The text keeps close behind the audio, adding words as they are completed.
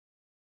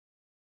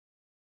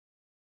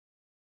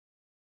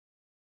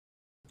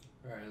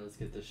All right, let's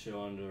get this show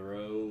on the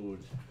road.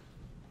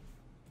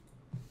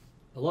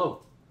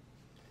 Hello,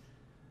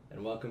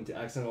 and welcome to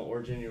Accidental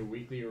Origin, your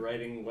weekly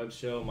writing web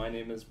show. My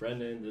name is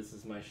Brendan. This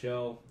is my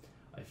show.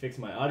 I fixed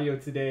my audio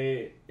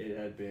today. It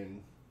had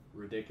been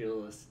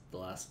ridiculous the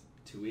last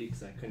 2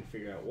 weeks. I couldn't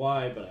figure out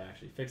why, but I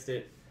actually fixed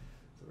it,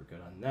 so we're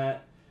good on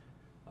that.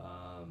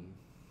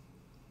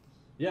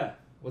 Yeah,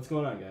 what's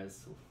going on,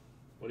 guys?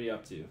 What are you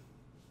up to?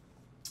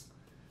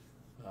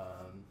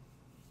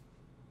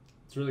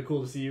 It's really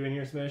cool to see you in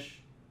here, Smish.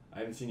 I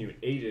haven't seen you in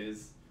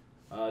ages.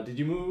 Did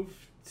you move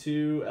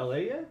to LA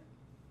yet?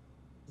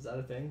 Is that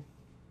a thing?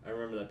 I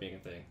remember that being a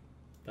thing.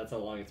 That's how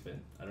long it's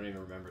been. I don't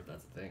even remember if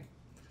that's a thing.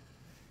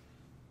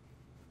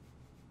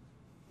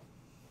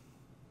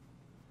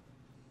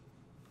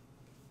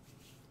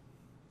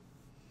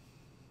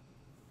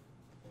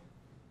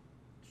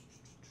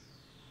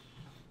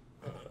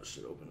 I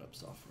should open up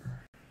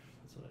software.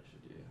 That's what I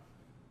should do.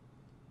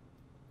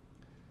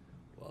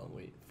 While I'm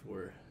waiting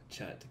for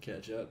chat to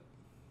catch up.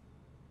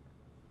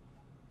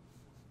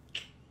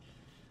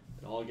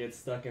 It all gets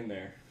stuck in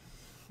there.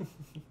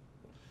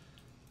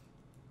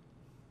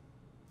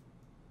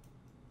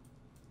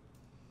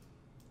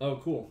 Oh,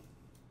 cool.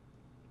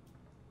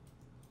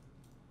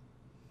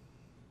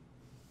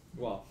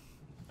 Well,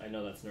 I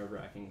know that's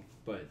nerve-wracking,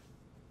 but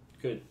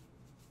good.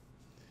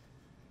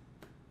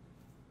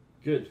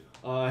 Good.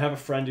 I have a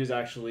friend who's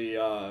actually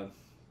one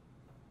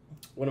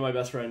of my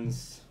best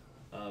friends.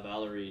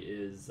 Valerie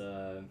is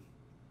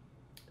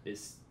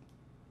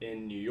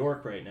in New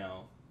York right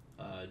now,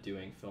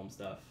 doing film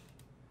stuff.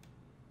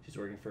 She's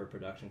working for a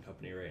production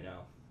company right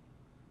now.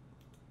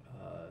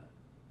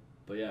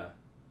 But yeah,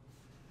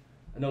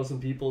 I know some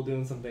people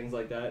doing some things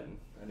like that, and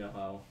I know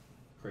how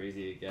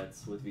crazy it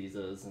gets with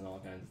visas and all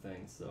kinds of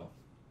things. So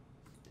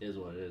it is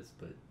what it is.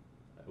 But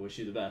I wish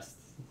you the best.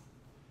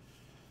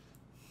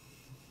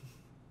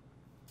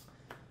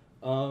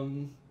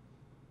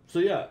 So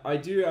yeah, I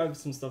do have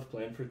some stuff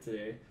planned for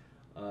today.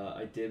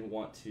 I did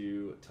want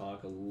to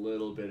talk a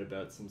little bit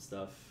about some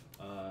stuff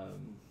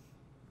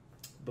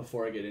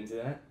before I get into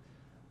that.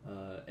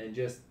 And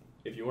just,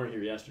 if you weren't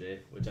here yesterday,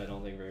 which I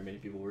don't think very many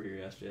people were here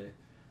yesterday,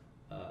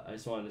 I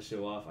just wanted to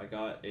show off. I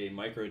got a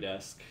micro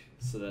desk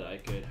so that I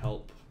could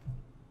help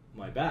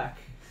my back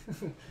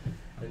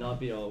and not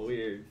be all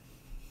weird.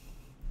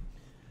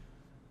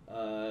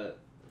 But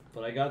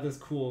I got this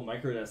cool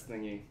micro desk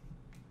thingy,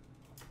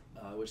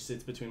 which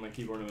sits between my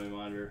keyboard and my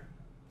monitor,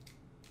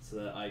 so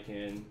that I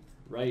can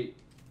write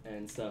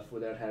and stuff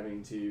without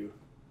having to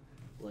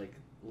like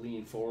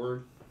lean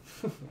forward.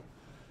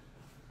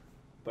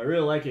 But I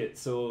really like it.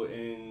 So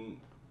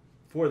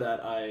for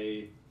that,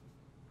 I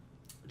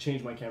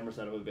changed my camera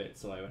setup a bit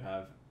so I would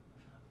have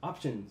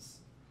options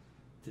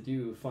to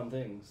do fun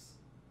things.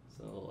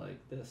 So like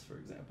this, for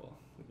example,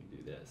 we can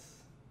do this.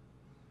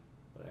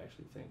 But I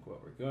actually think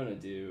what we're going to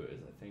do is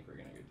I think we're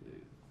going to do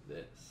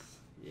this.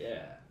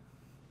 Yeah.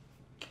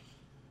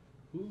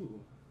 Ooh.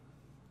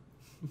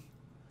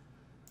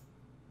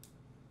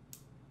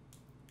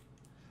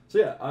 So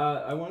yeah,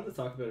 I wanted to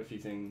talk about a few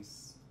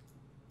things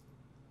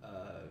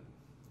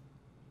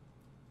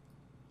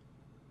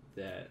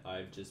that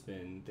I've just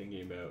been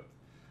thinking about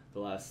the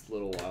last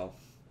little while.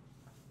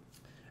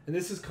 And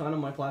this is kind of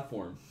my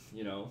platform,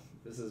 you know.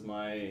 This is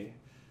my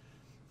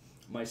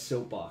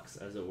soapbox,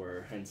 as it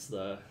were, hence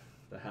the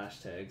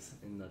hashtags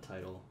in the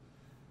title.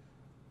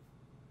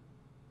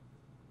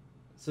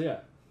 So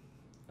yeah,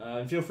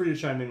 feel free to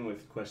chime in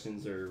with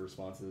questions or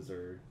responses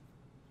or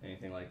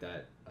anything like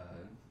that.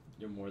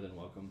 You're more than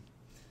welcome.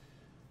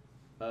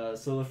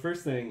 So the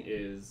first thing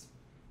is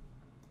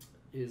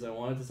I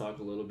wanted to talk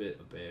a little bit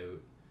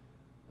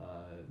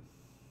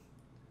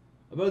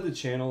about the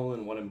channel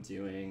and what I'm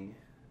doing,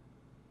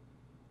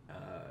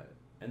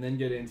 and then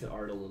get into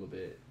art a little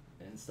bit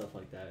and stuff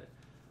like that.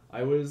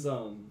 I was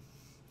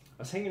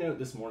hanging out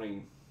this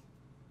morning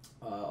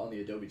on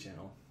the Adobe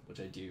channel, which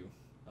I do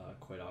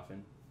quite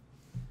often.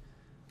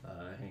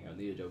 Hang out on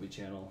the Adobe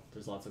channel.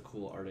 There's lots of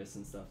cool artists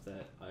and stuff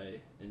that I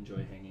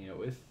enjoy hanging out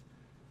with.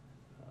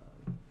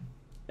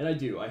 And I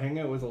hang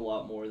out with a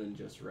lot more than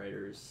just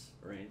writers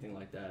or anything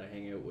like that. I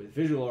hang out with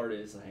visual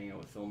artists, I hang out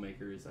with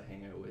filmmakers, I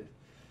hang out with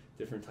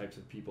different types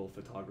of people,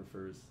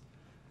 photographers.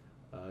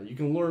 You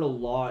can learn a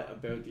lot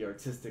about the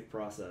artistic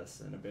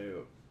process and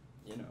about,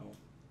 you know,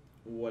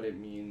 what it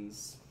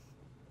means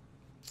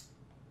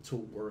to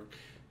work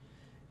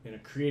in a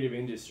creative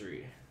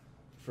industry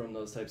from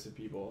those types of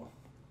people.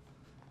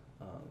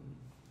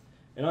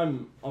 And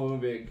I'm a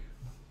big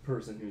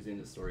person who's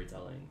into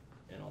storytelling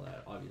and all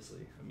that,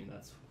 obviously. I mean,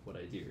 that's what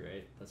I do,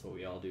 right? That's what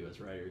we all do as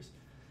writers.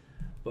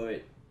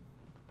 But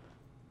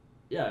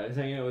yeah, I was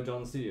hanging out with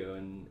John the Studio,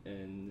 and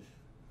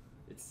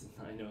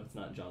I know it's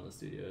not John the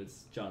Studio,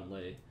 it's John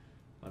Lay, if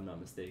I'm not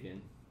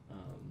mistaken.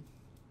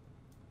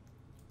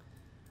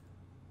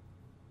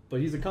 But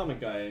he's a comic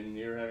guy, and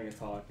you're having a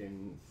talk,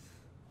 and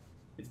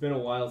it's been a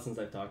while since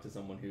I've talked to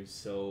someone who's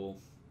so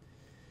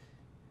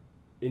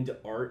into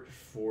art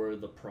for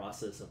the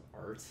process of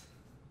art,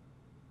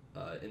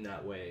 in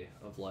that way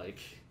of like,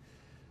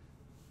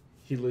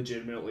 he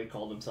legitimately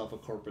called himself a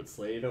corporate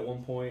slave at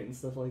one point and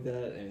stuff like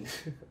that, and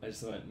I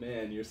just went,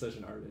 man, you're such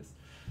an artist.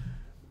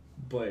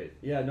 But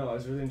yeah, no, I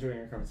was really enjoying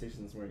our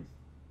conversation this morning,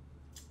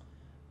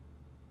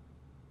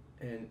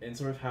 and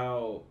sort of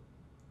how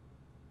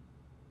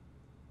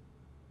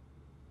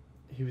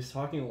he was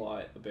talking a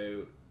lot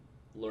about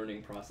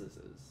learning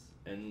processes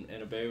and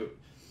about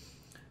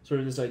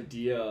sort of this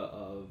idea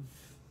of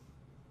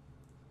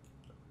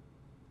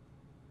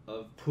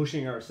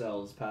pushing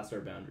ourselves past our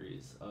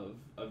boundaries,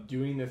 of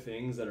doing the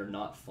things that are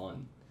not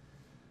fun,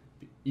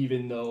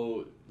 even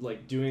though,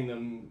 like, doing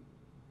them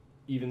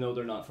even though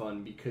they're not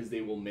fun, because they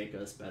will make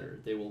us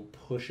better. They will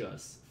push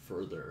us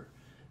further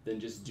than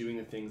just doing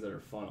the things that are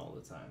fun all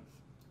the time.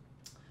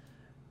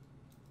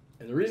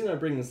 And the reason I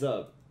bring this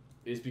up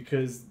is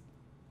because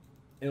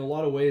in a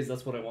lot of ways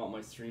that's what I want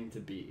my stream to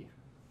be.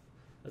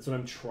 That's what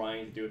I'm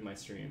trying to do with my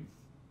stream.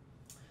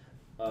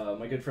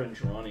 My good friend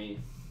Johnny,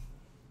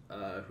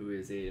 who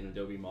is an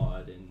Adobe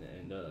mod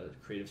and a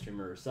creative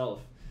streamer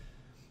herself,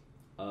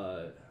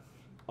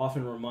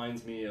 often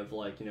reminds me of,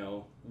 like, you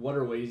know, what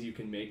are ways you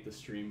can make the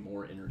stream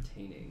more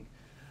entertaining?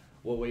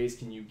 What ways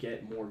can you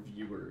get more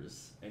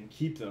viewers and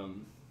keep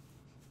them?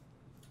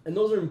 And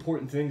those are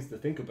important things to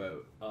think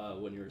about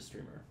when you're a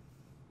streamer.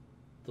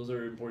 Those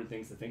are important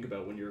things to think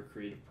about when you're a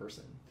creative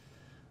person.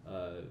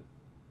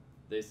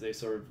 They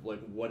sort of, like,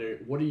 what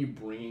are you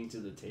bringing to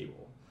the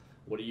table?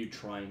 What are you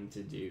trying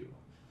to do?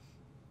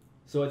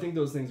 So I think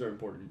those things are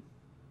important.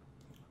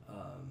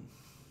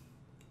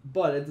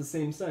 But at the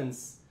same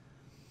sense,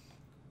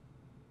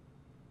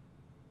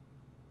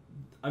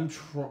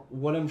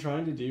 what I'm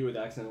trying to do with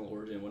Accidental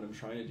Origin, what I'm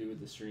trying to do with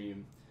the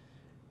stream,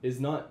 is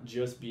not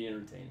just be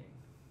entertaining.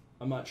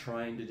 I'm not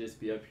trying to just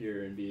be up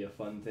here and be a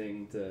fun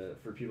thing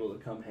for people to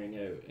come hang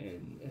out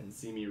and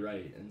see me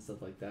write and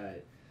stuff like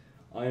that.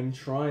 I'm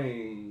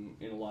trying,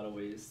 in a lot of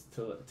ways,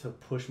 to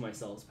push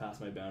myself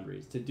past my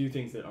boundaries, to do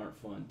things that aren't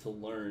fun, to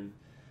learn.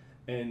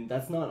 And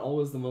that's not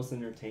always the most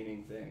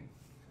entertaining thing.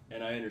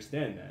 And I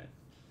understand that.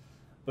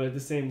 But at the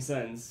same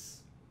sense,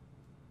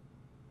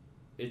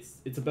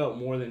 it's about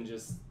more than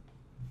just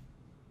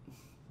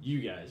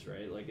you guys,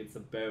 right? Like, it's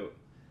about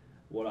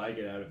what I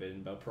get out of it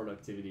and about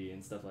productivity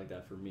and stuff like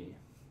that for me,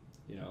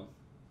 you know?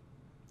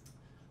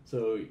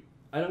 So,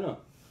 I don't know.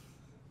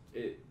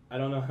 I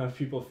don't know how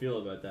people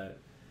feel about that.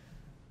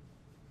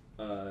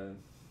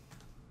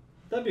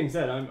 That being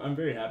said, I'm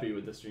very happy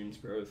with the stream's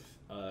growth.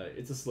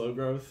 It's a slow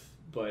growth,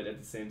 but at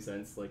the same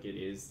sense, like, it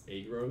is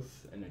a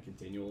growth and a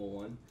continual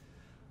one,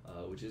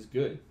 which is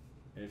good,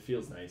 and it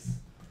feels nice.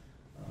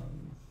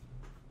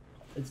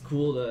 It's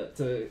cool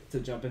to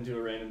jump into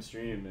a random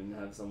stream and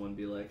have someone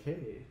be like,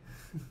 hey,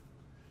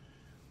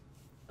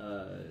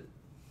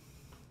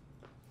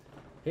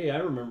 hey, I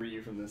remember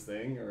you from this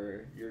thing,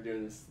 or you're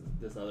doing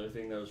this other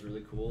thing that was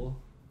really cool.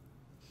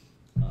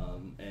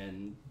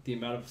 And the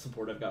amount of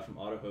support I've got from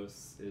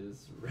AutoHost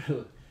is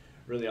really,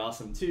 really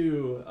awesome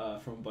too,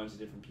 from a bunch of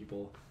different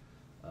people.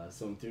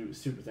 So I'm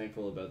super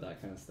thankful about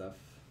that kind of stuff.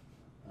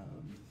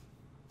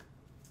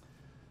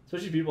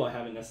 Especially people I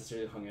haven't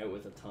necessarily hung out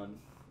with a ton,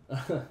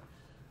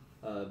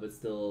 but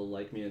still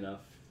like me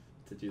enough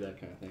to do that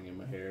kind of thing. And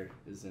my hair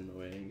is in the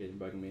way and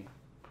bugging me.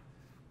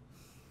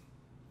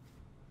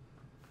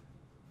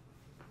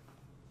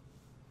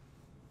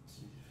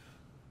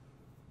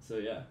 So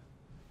yeah.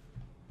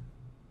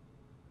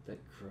 That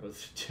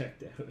crow's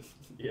checked out.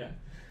 Yeah.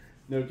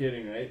 No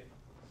kidding, right?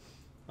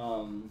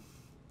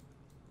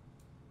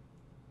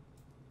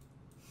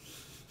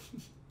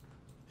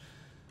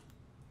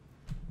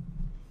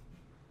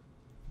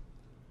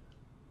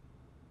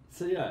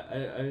 So yeah,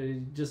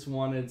 I just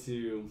wanted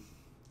to,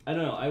 I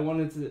don't know,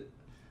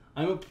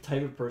 I'm a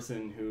type of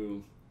person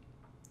who,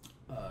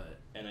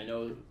 and I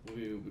know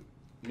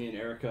me and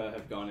Erica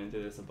have gone into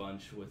this a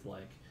bunch with,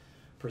 like,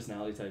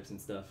 personality types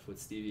and stuff with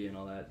Stevie and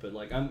all that, but,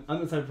 like, I'm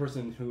the type of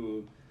person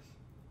who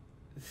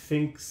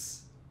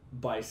thinks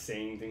by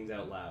saying things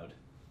out loud.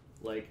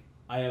 Like,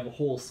 I have a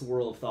whole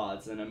swirl of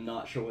thoughts and I'm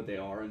not sure what they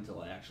are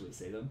until I actually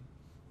say them.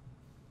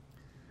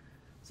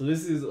 So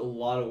this is, a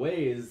lot of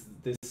ways,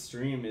 this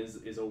stream is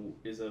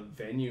a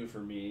venue for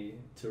me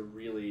to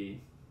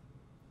really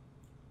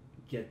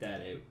get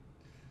that out,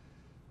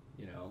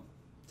 you know,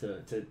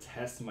 to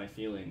test my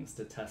feelings,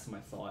 to test my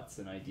thoughts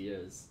and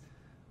ideas,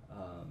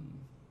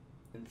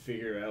 and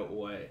figure out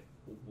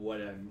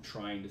what I'm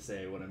trying to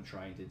say, what I'm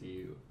trying to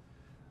do.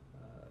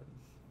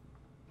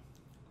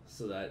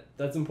 So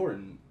that's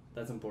important.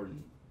 That's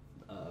important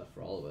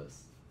for all of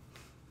us.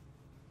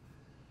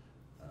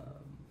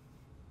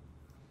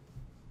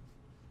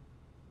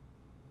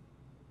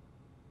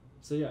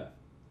 So yeah,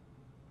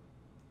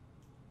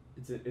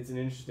 it's an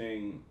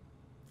interesting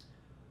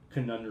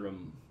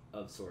conundrum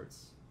of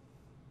sorts.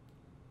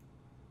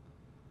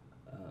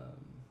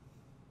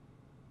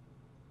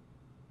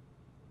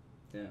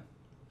 Yeah.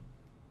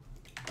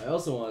 I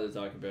also wanted to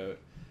talk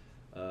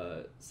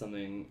about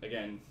something,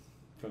 again,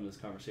 from this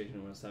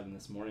conversation I was having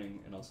this morning,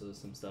 and also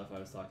some stuff I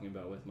was talking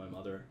about with my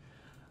mother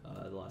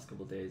the last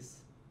couple of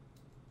days,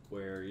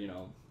 where, you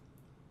know,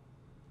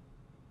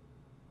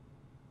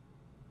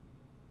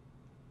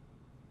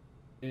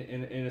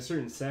 in a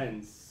certain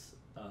sense,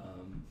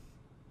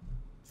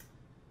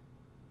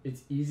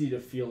 it's easy to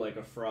feel like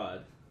a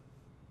fraud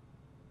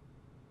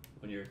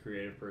when you're a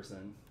creative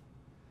person.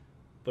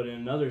 But in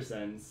another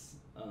sense,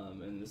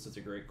 and this was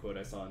a great quote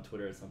I saw on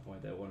Twitter at some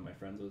point that one of my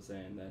friends was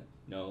saying that,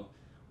 no,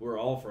 we're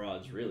all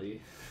frauds,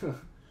 really.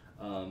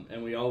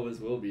 And we always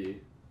will be.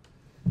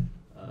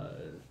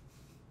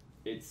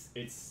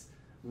 It's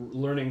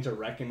learning to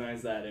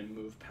recognize that and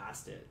move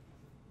past it.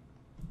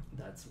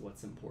 That's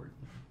what's important.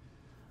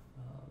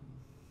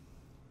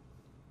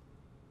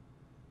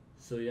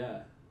 So yeah,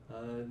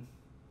 I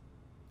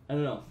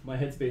don't know. My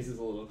headspace is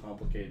a little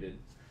complicated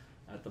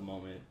at the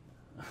moment.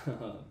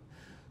 But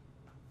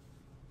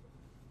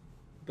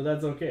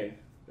that's okay.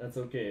 That's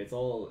okay. It's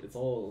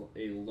all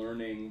a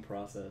learning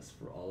process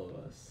for all of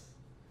us,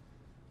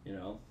 you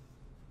know.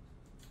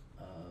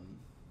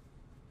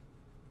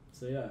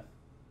 So yeah.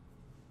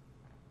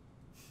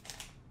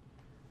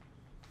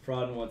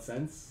 Fraud in what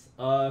sense?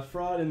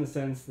 Fraud in the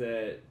sense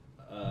that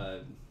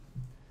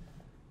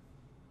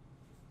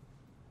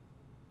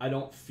I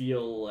don't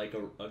feel like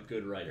a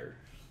good writer.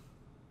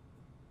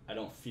 I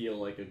don't feel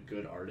like a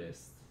good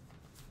artist.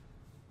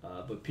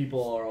 But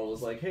people are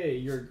always like, hey,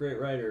 you're a great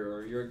writer,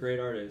 or you're a great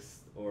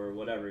artist, or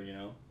whatever, you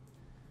know?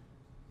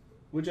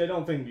 Which I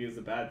don't think is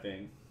a bad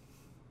thing.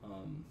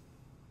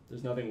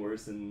 There's nothing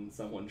worse than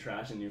someone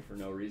trashing you for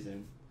no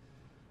reason.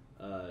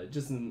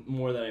 Just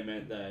more that I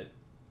meant that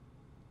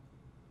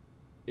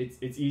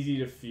it's easy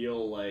to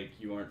feel like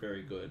you aren't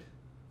very good.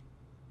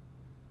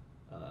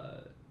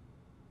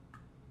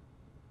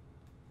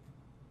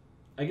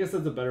 I guess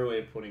that's a better way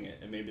of putting it,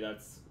 and maybe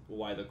that's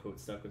why the quote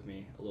stuck with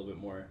me a little bit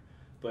more.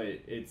 But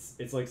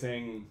it's like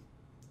saying,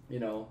 you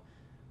know,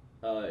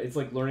 it's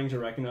like learning to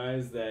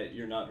recognize that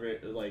you're not very,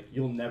 like,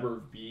 you'll never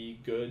be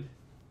good,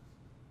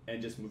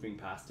 and just moving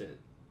past it.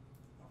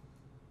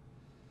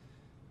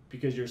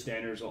 Because your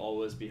standards will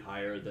always be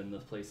higher than the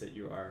place that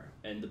you are,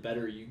 and the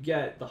better you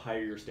get, the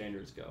higher your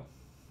standards go.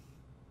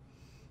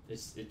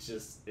 It's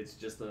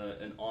just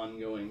an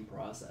ongoing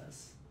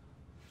process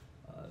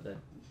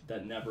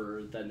that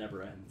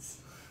never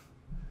ends.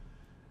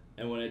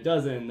 And when it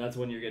doesn't, that's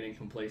when you're getting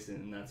complacent,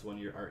 and that's when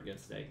your art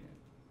gets stagnant.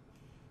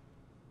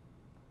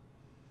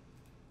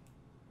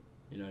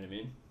 You know what I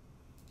mean?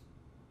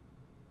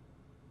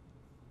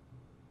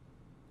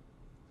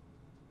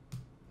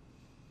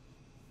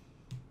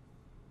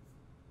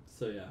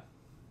 So yeah.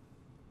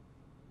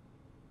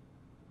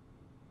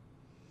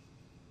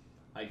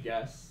 I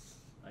guess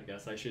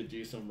I should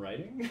do some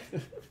writing?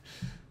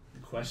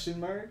 Question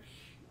mark?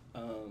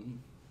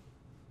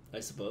 I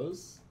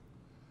suppose.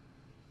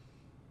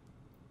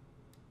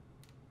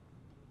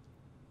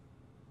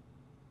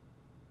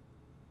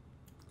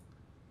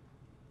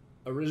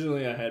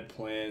 Originally, I had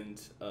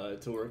planned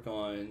to work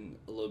on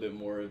a little bit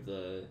more of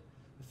the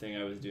thing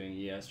I was doing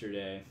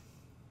yesterday,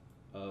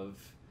 of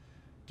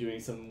doing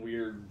some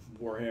weird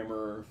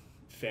Warhammer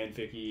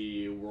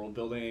fanfic-y world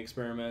building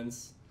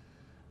experiments.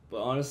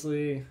 But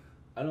honestly,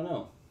 I don't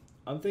know.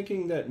 I'm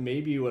thinking that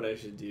maybe what I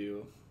should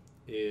do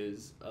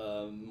is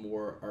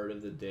more art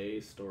of the day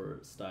store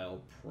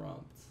style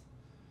prompt.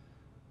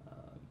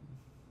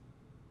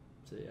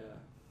 So yeah.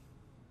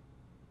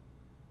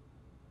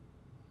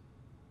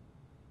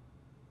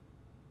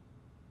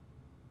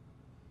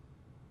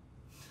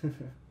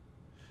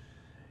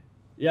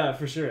 Yeah,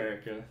 for sure,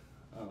 Erica.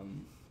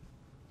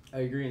 I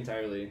agree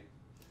entirely.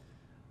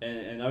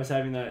 And I was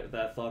having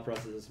that thought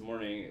process this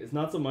morning. It's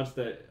not so much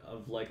that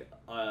of like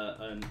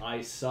an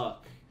I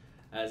suck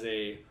as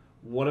a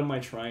what am I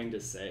trying to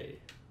say?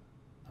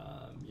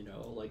 You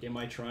know, like, am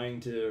I trying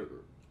to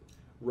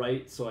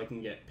write so I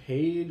can get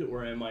paid,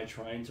 or am I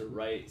trying to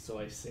write so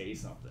I say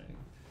something?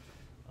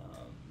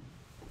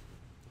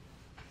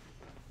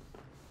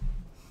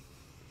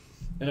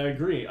 And I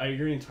agree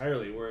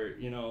entirely, where,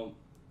 you know,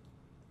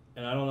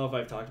 and I don't know if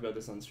I've talked about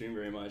this on stream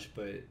very much,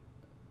 but it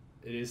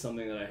is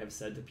something that I have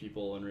said to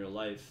people in real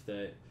life,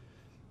 that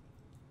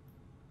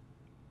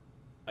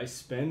I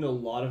spend a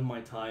lot of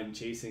my time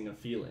chasing a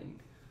feeling.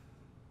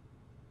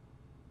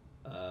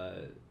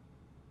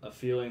 A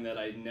feeling that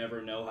I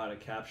never know how to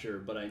capture,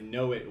 but I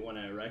know it when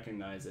I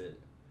recognize it.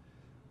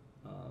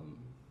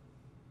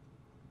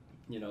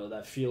 You know,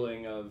 that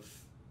feeling of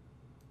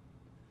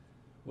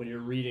when you're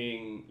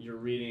reading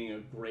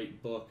a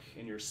great book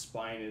and your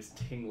spine is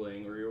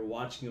tingling, or you're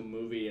watching a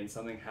movie and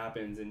something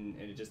happens and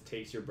it just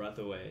takes your breath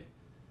away.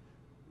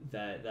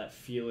 That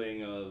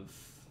feeling of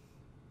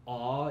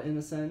awe, in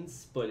a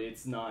sense, but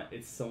it's not,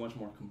 it's so much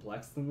more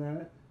complex than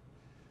that.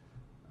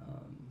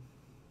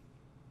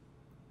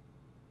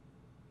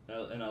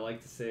 And I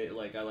like to say,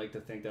 like, I like to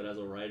think that as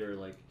a writer,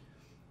 like,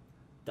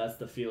 that's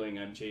the feeling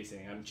I'm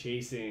chasing. I'm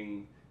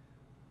chasing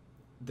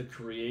the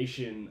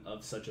creation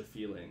of such a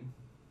feeling.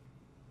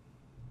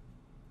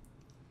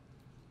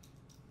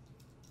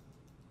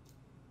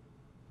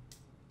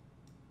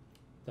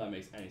 If that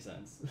makes any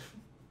sense.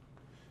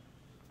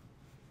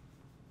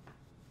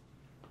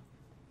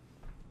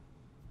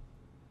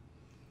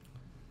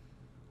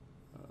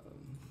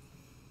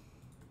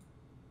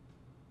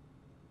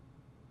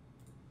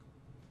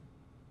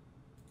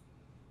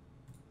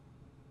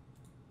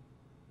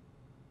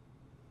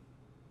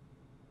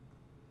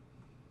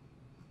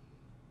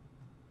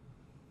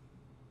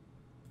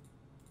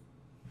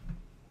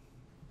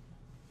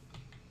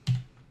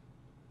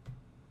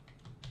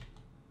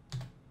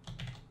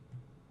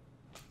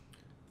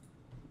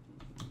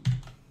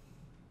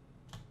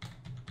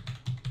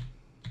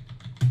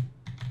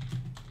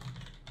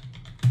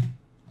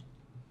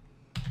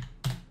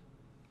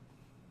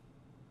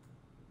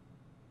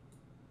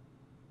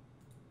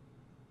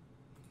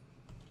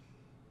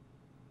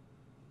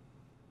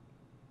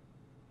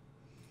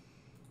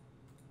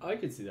 I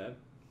could see that.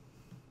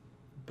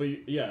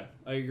 But yeah,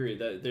 I agree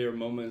that there are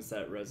moments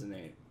that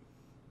resonate.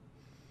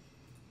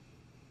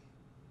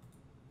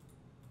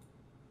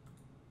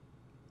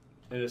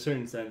 In a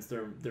certain sense,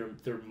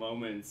 they're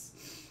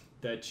moments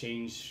that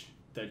change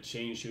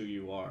who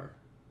you are.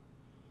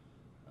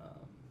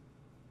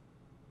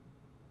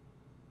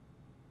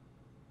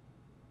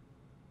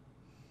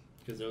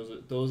 Because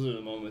those are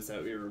the moments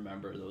that we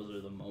remember. Those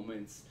are the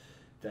moments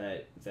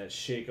that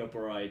shake up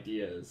our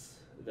ideas,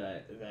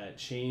 that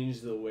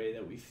change the way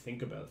that we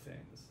think about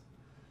things.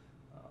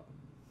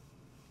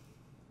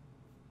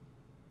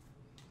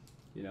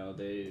 You know,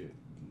 they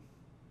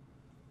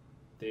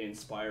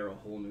inspire a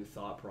whole new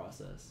thought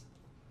process.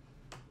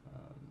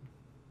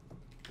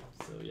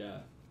 So yeah,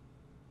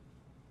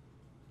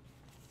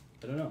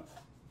 I don't know.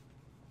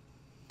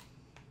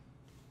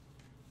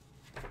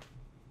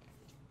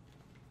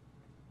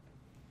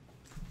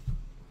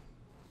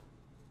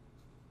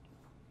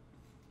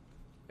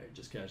 Alright,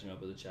 just catching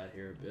up with the chat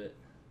here a bit.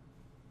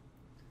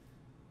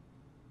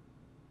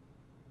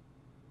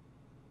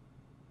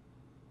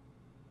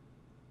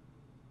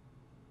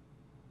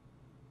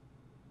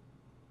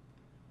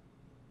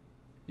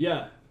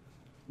 Yeah,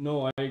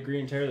 no, I agree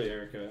entirely,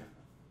 Erica.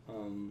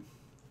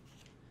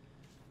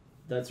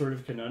 That sort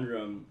of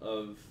conundrum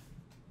of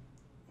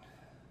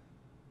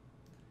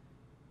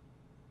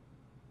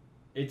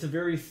it's a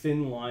very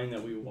thin line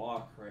that we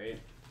walk, right?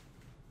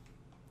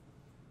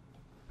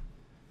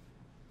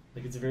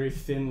 Like it's a very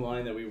thin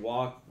line that we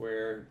walk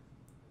where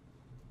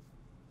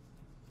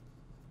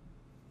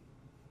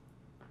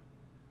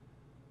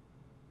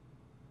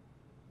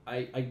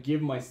I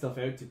give my stuff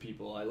out to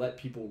people. I let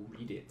people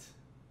read it.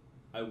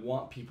 I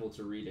want people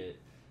to read it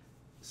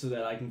so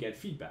that I can get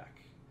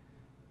feedback.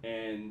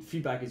 And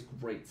feedback is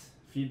great.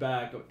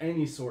 Feedback of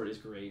any sort is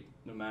great,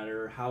 no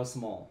matter how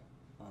small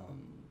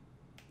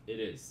it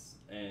is.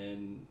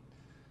 And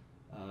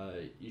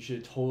you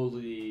should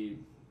totally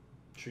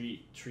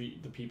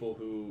treat the people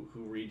who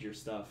read your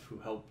stuff, who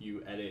help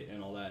you edit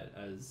and all that,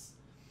 as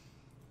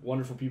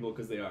wonderful people,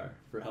 because they are,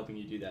 for helping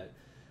you do that.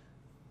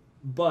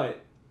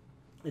 But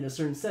in a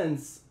certain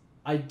sense,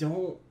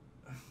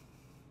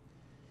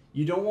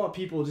 you don't want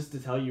people just to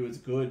tell you it's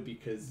good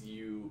because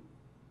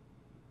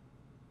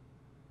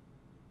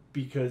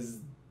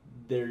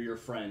they're your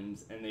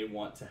friends and they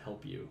want to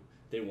help you.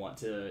 They want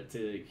to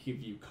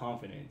give you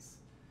confidence.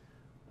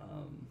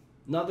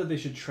 Not that they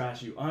should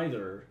trash you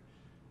either.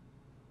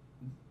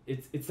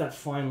 It's that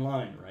fine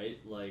line, right?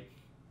 Like,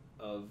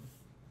 of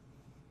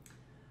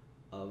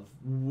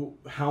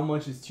how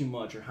much is too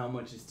much or how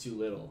much is too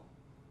little,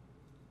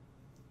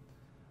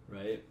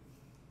 right?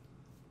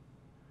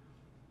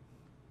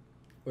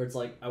 Where it's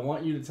like, I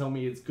want you to tell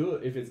me it's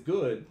good if it's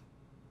good.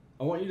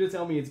 I want you to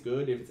tell me it's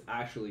good if it's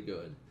actually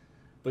good.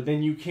 But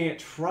then you can't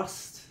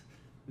trust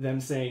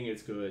them saying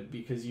it's good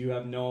because you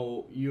have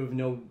no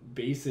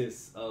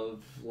basis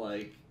of,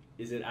 like,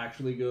 is it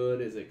actually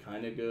good? Is it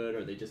kind of good?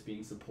 Are they just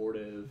being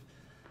supportive?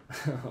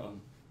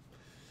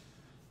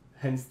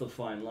 Hence the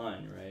fine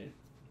line, right?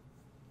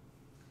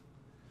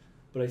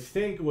 But I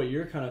think what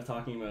you're kind of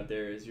talking about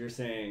there is you're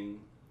saying,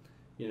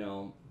 you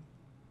know,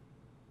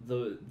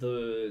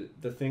 the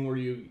thing where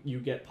you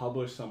get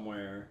published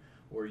somewhere,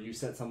 or you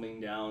set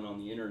something down on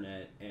the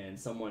internet and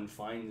someone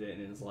finds it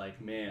and is like,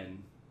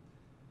 man,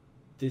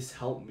 this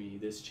helped me,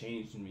 this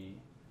changed me.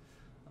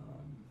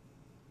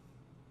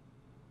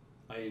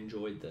 I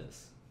enjoyed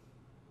this.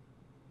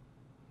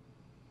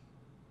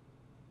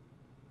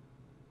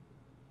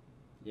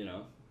 You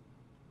know?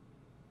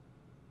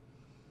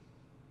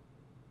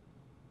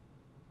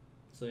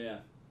 So yeah.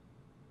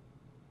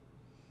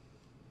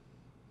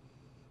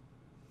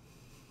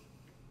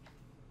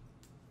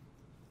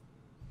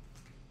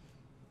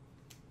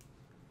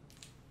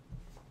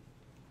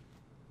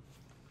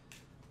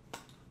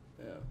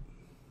 Yeah.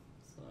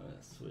 So I'm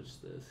gonna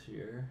switch this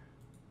here.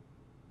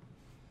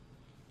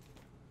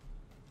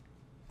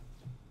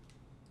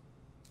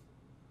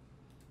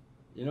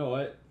 You know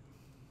what?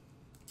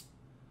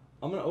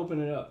 I'm gonna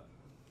open it up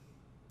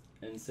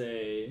and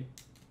say,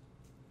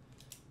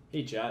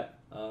 hey chat,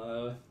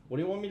 what do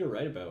you want me to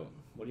write about?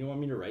 What do you want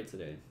me to write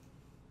today?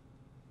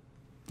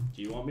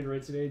 Do you want me to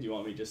write today? Do you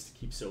want me just to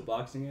keep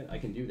soapboxing it? I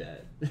can do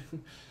that.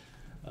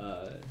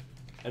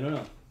 I don't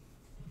know.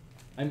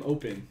 I'm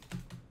open.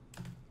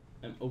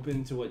 I'm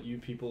open to what you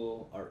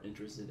people are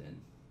interested in.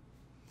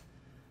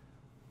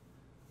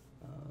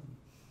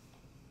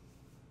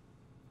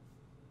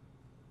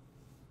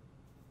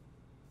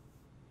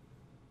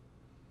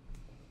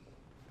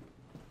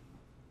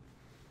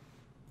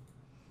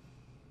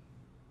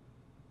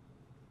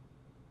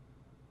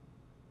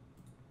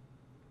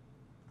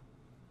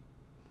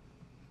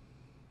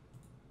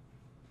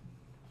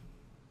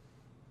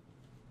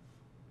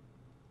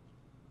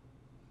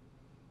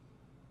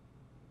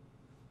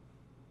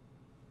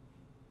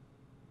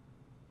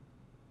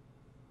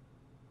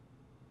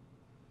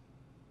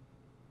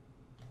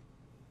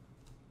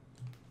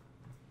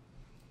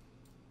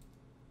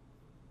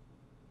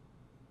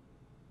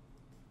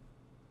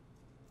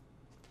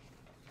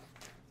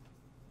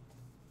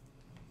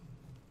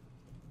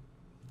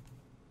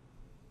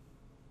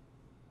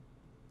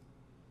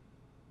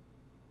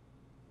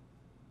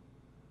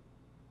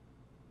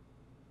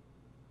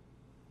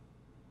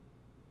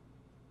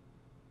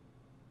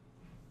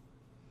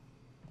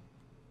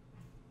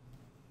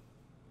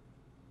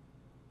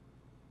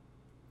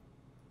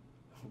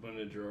 Open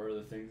a drawer,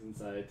 the things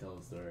inside tell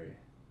a story.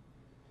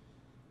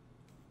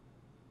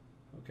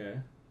 Okay,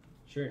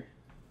 sure.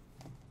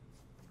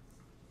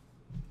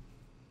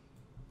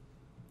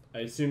 I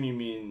assume you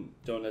mean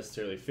don't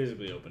necessarily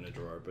physically open a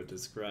drawer, but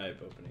describe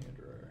opening a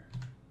drawer.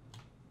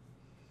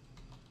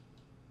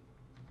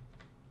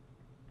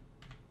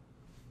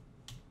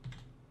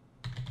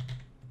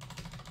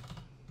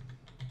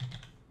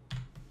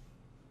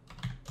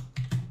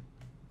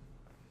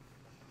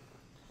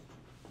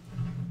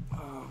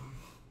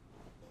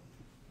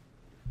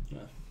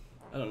 Yeah,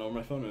 I don't know where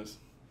my phone is.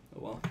 Oh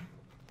well.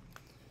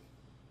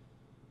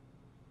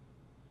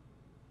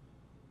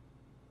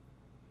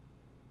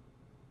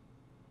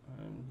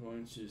 I'm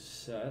going to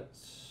set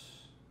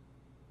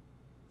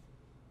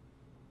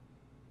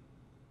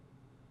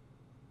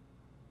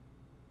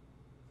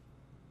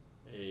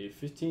a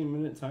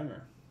 15-minute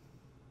timer.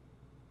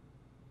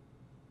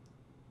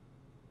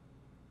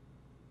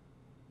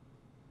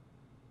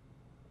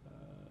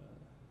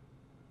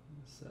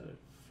 Set it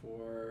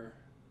for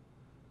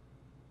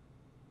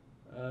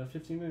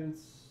 15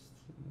 minutes.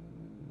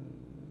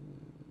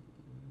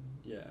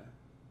 Yeah.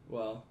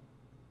 Well,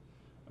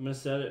 I'm gonna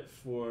set it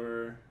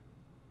for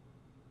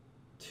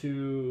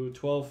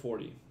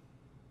 12:40.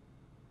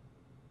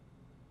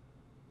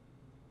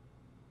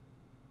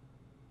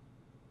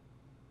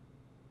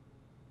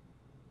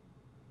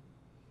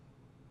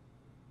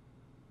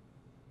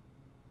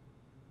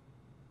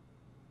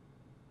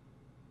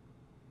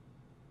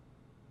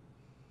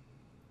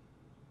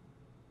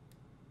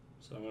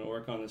 So I'm going to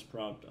work on this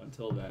prompt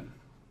until then.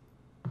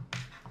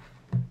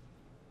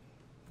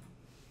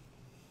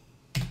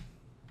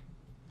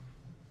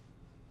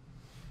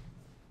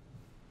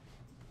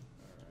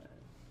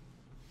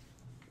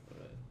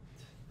 Alright.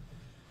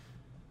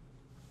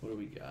 What do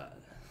we got?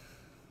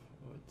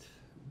 What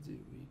do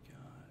we got?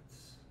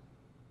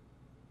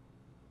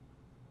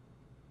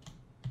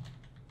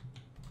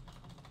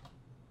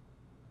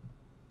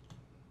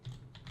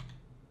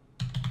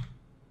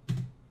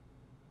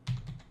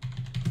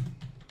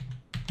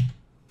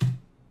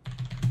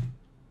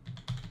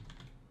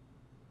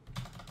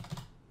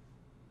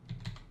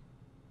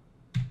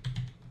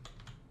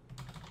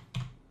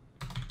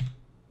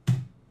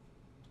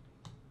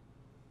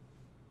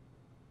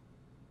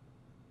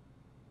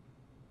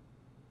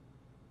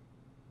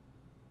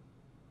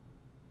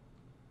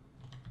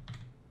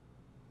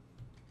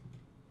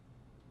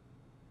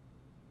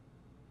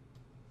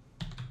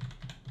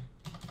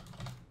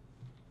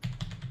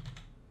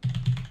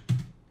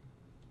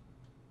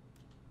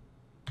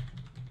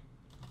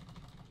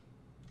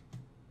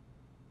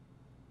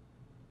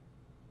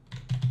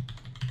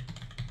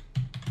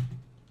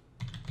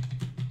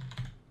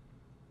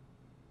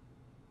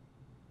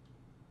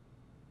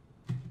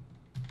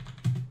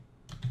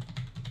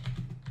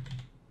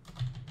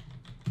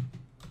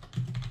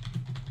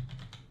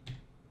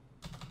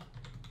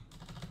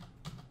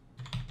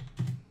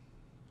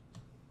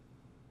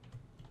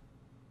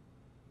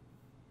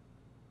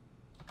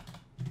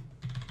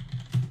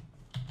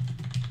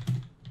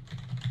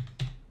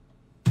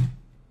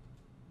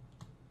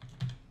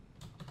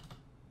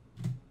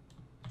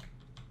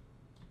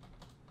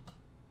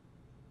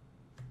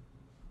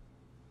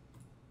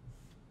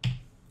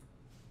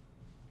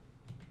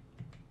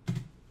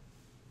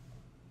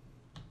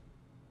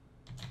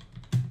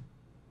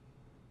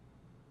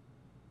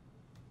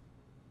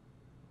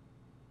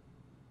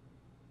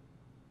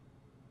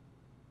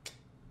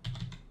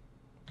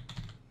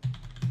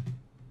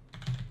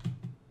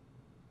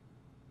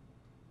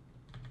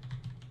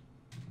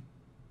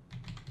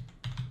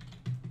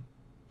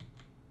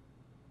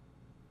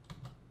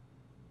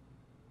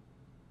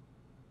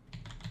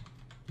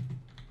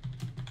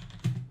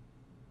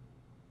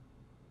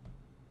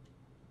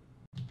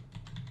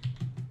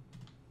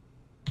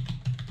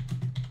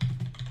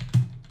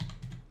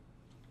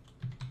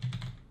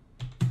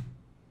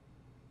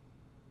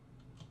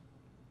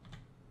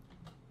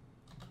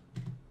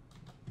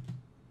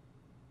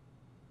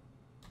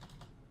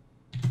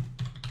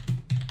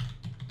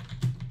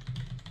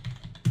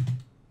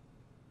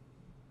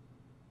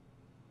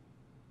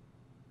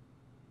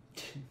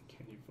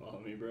 Can you follow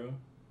me, bro?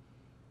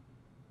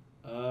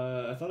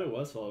 I thought I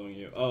was following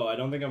you. Oh, I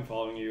don't think I'm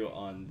following you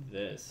on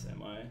this,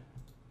 am I?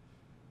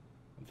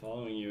 I'm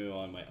following you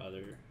on my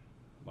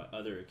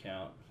other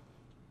account.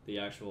 The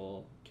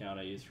actual account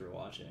I use for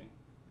watching.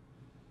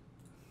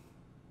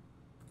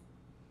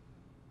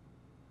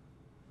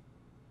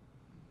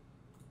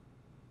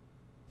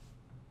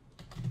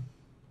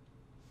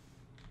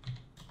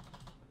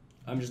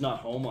 I'm just not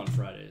home on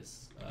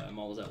Fridays. I'm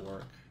always at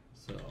work,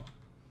 so...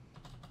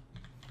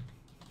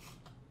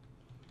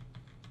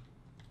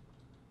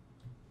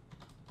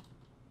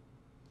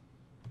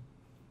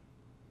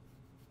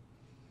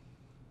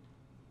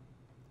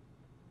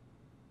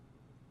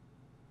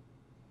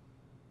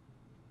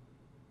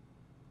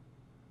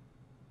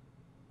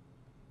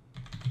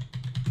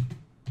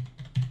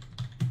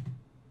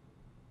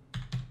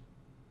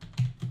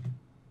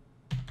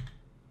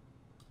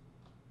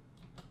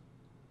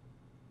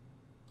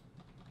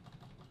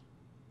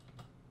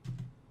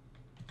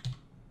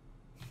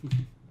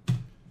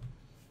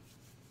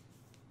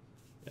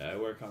 Yeah, I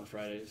work on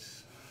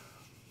Fridays.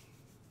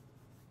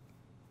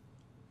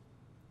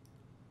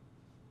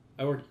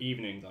 I work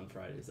evenings on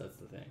Fridays, that's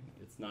the thing.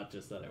 It's not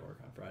just that I work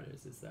on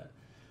Fridays, it's that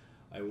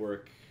I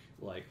work,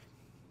 like,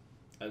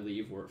 I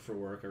leave work for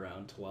work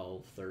around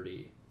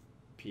 12:30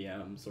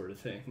 p.m. sort of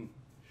thing.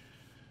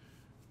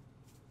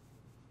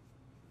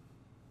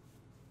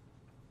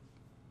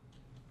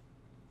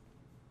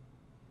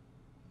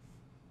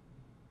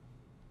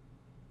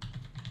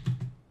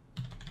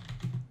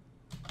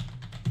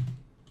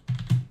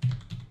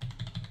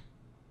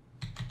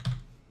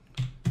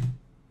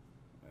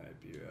 Alright,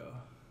 Bureau.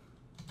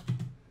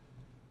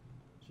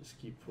 Just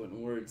keep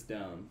putting words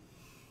down.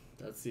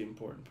 That's the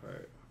important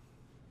part.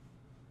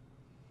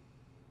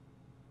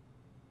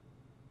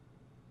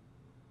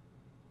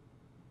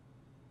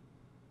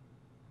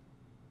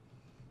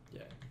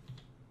 Yeah.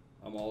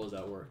 I'm always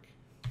at work.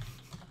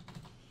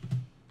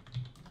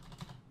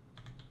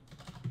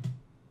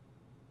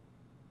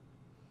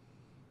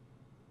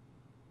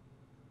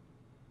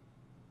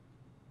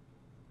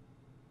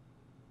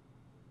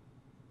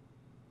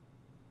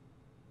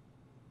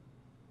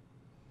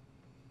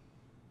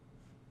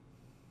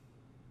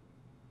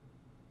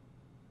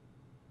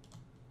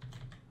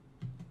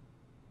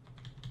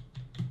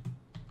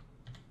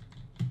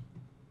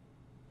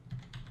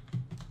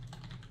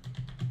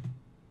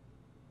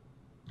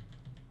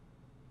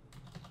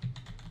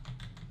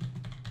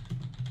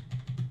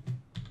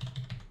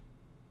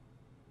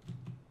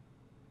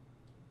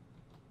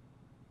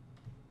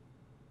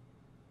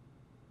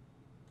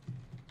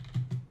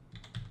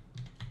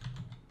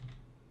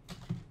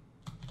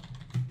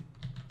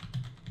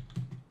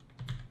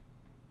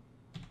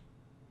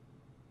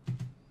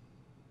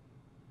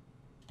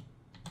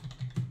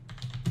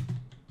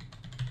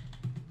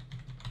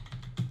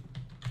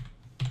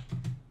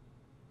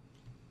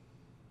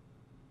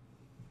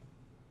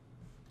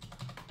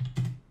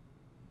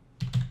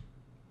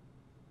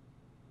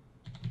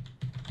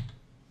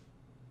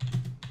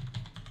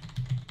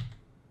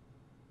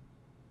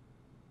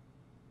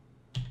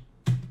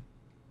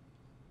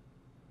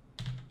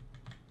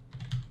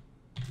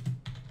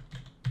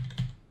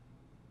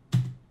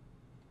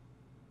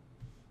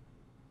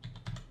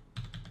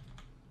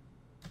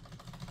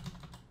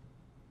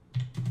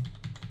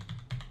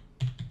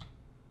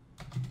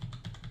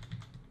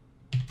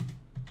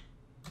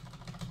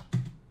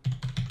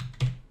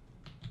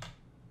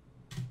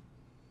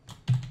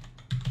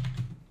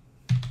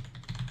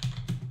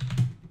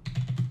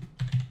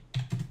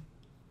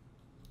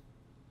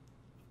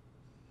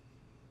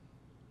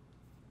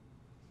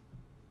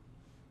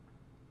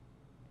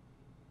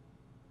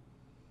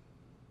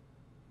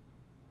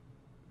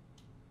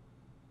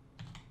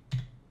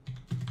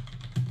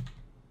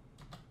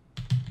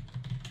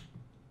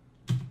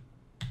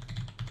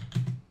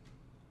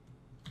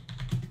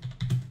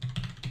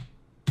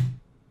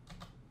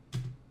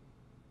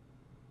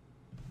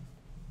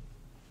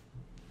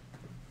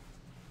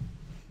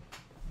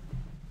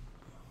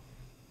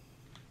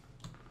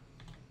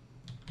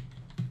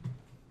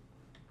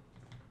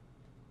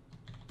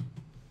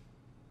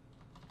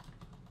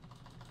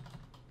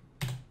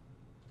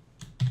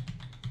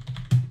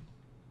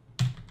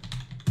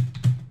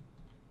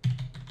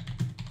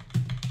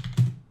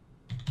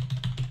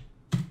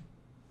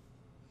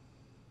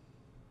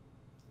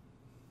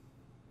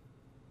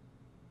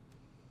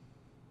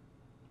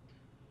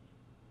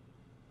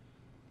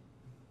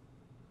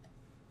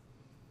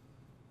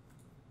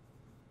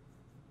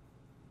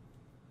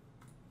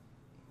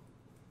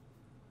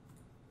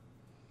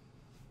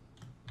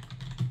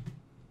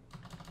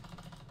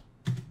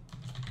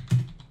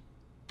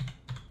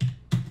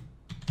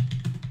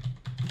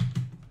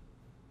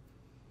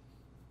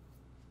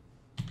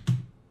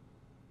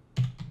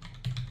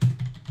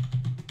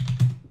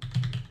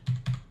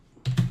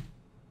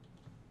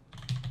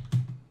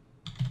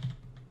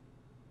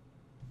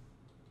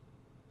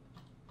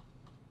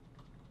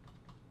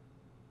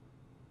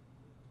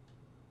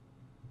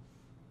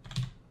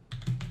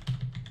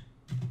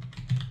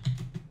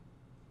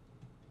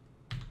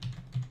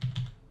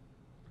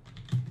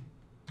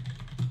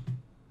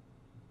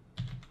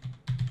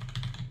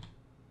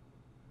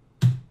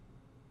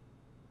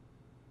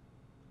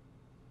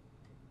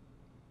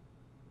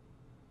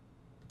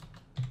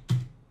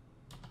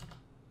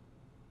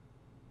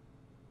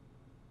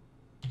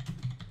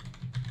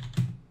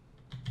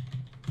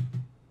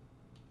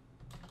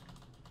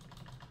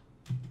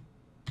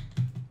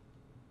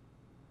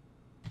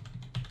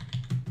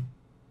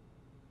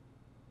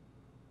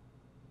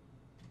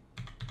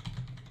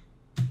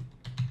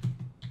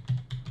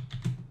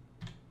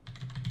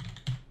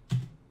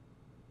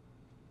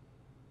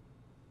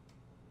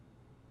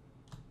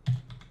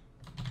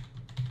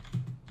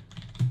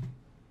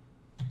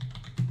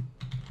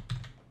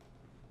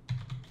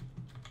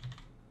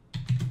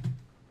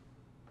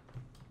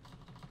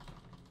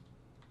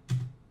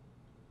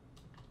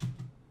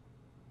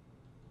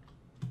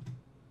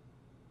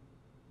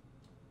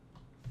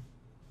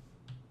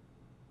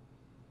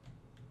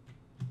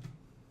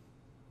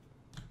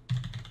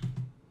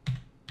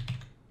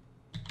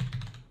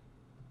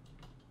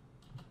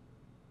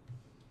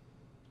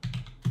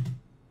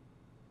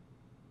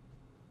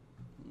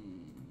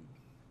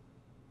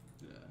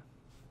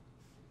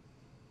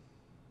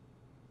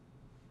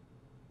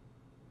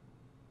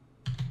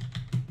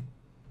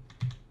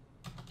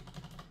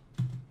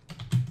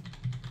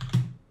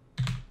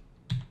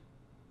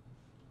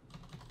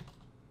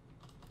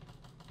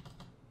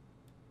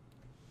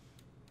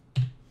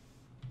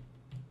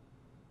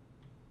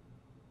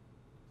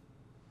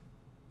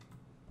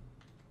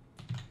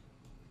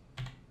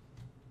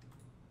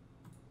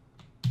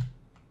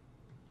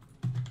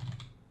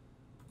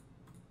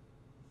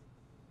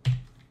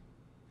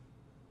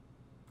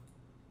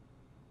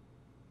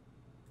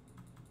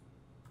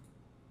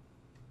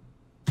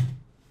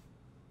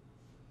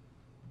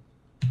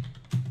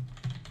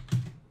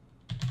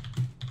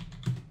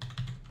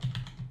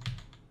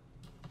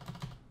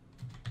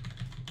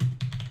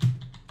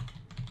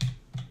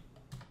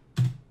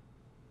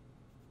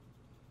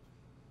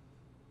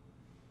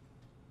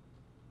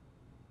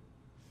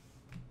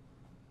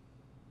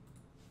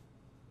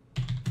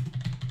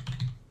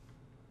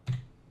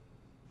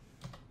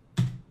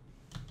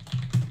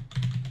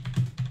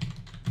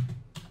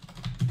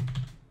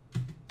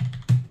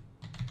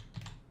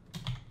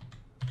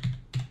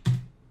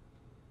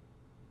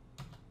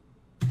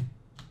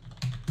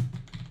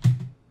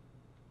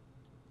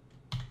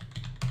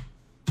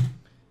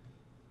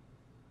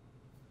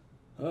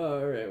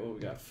 All right, well, we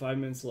got 5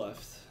 minutes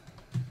left.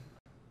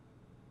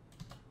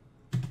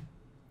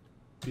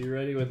 Be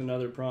ready with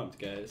another prompt,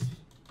 guys.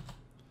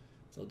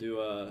 So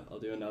I'll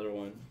do another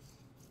one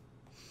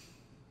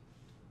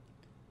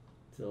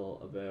till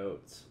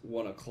about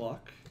 1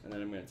 o'clock, and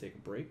then I'm gonna take a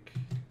break,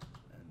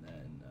 and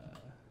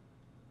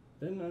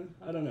then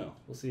I don't know.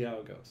 We'll see how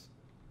it goes.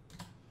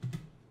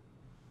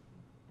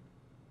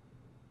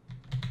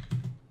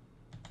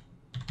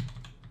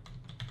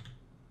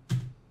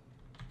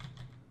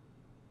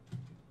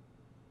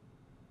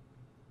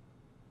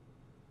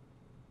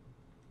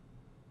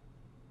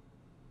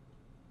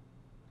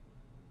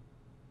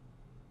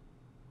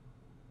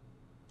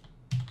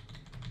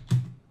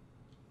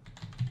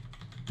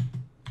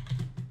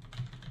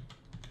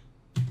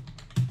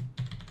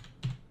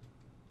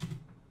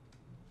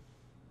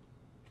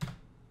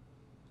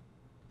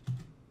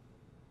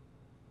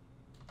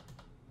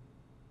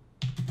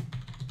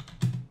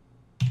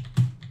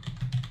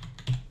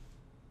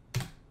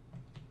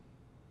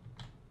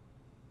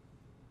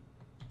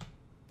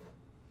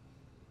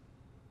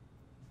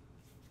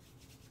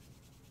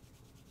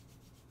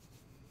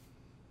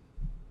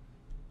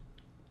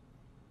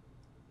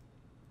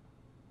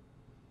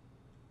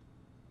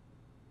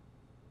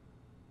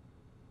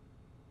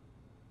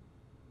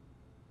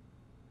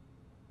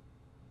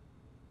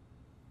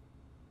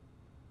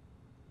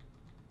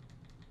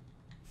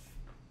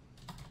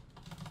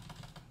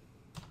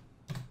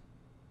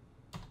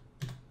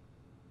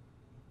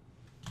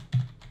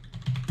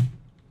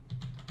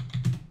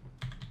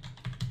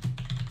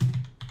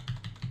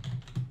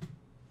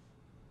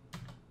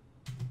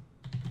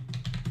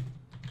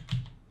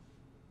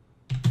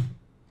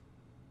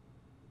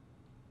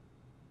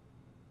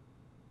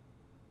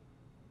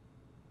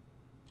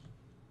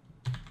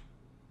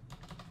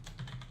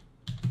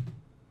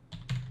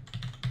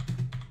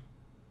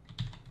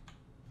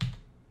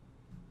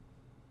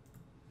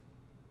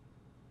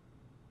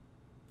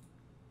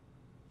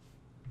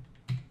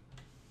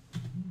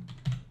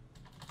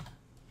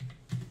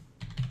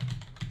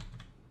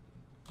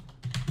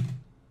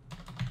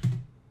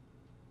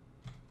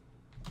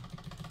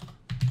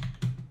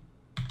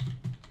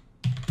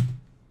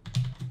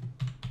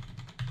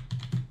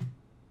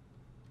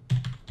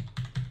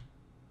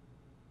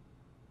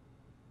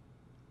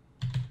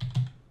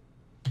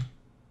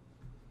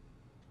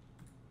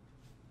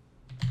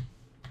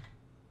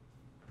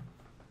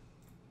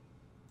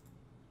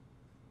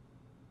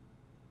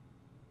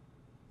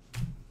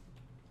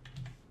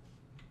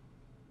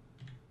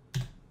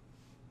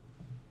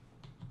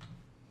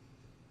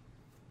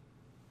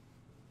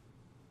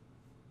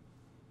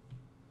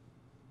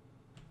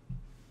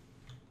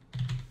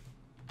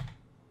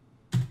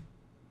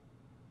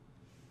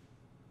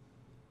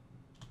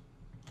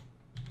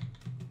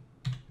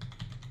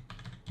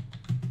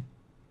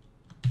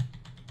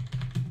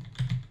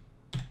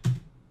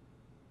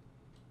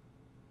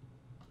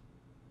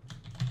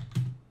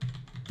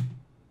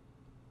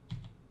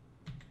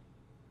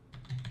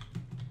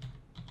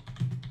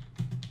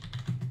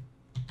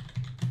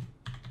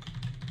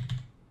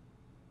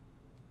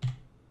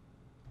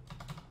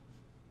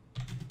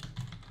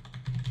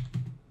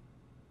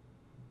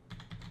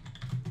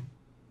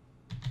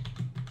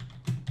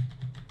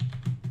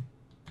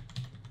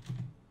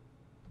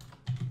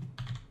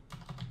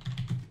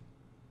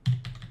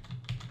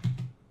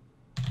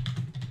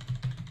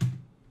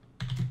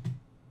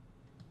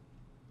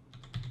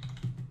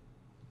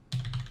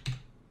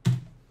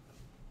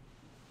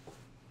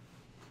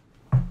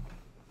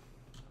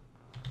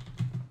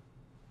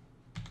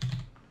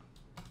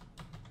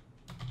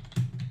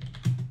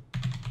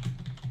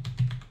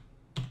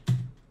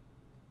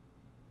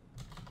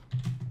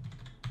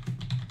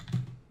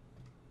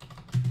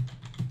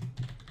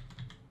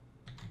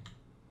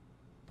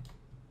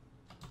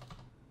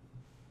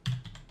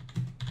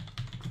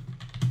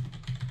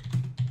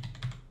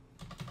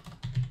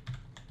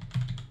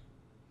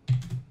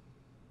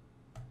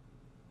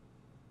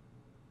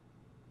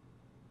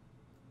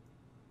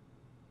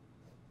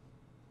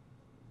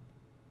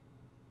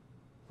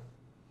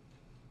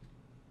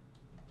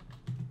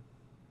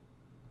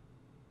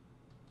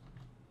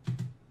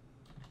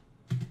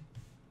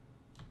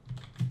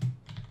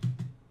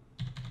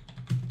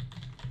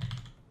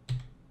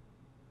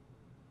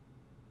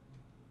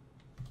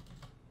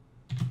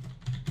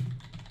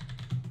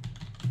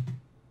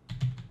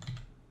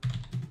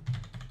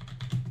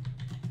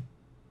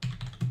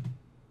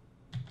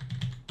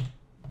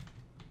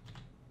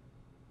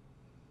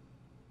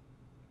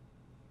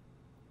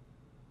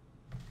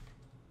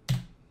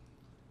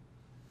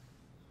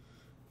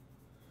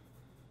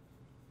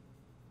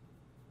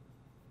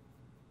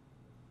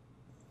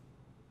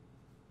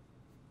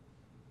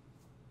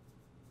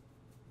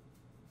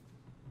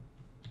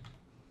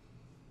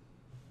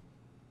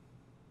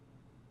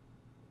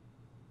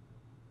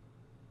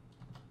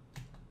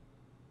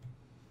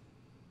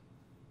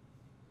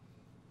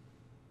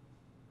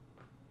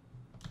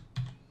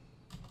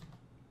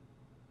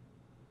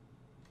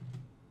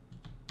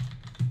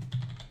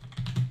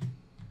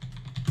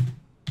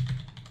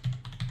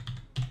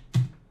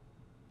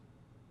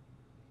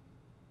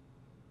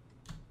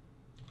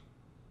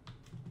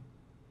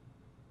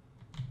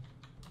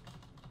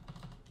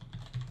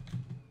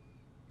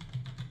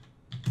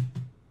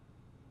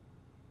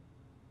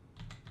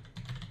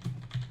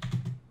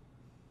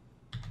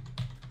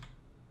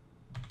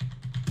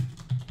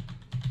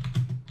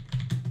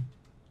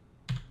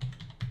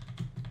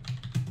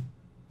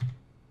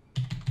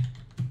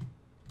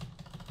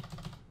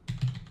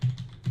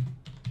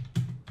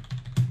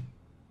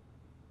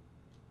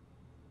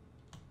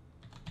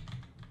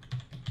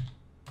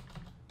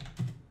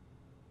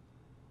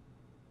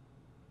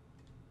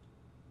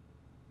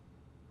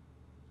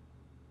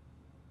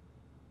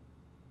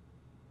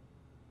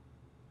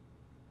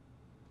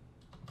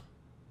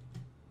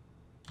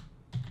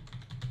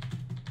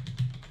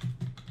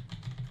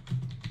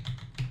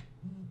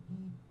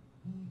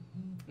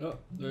 Oh,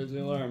 there's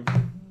the alarm.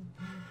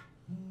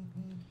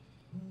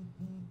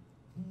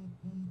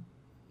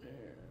 There.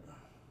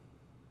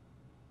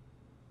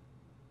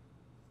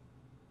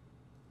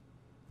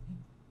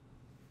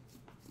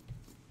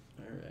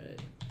 All right.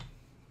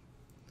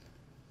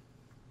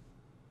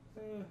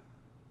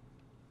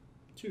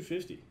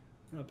 250.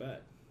 Not bad.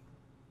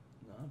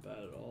 Not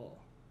bad at all.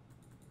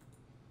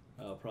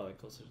 Oh, probably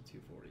closer to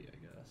 240, I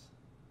guess.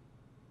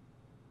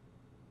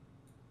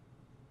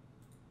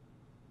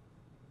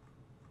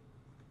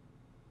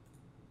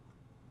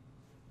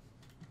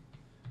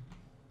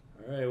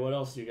 All right, what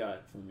else you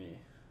got for me?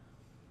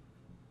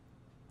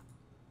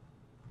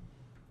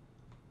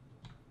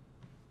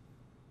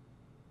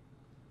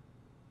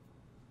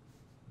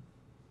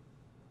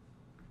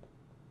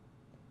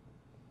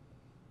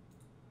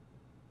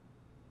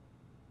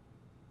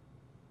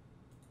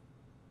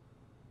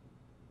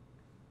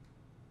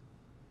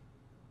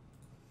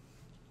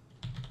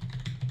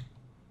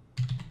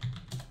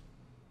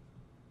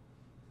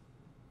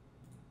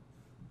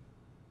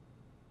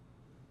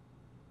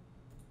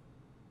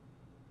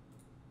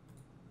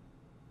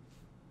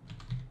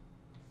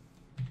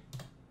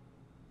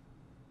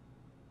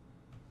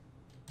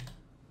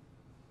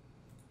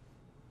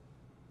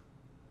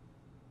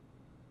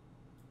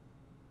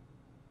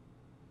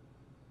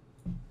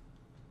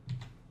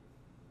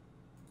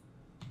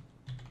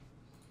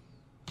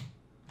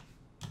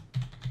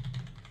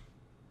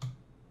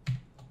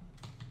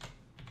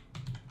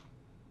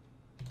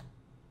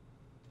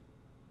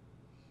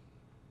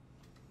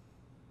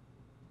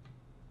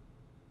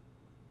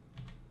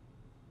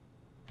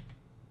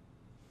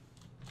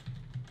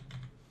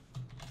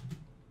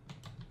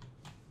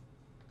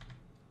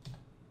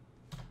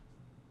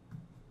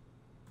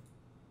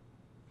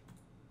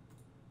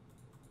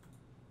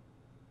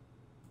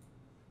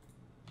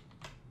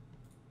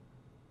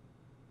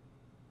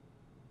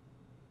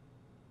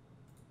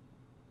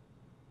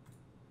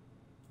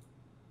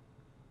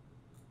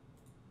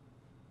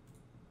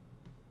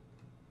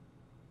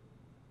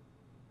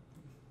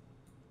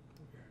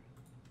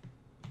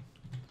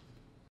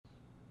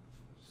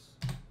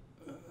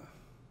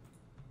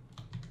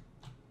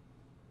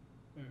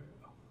 There we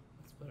go.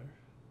 That's better.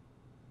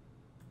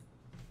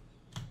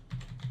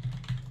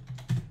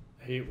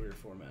 I hate weird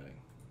formatting.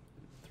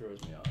 It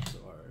throws me off so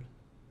hard.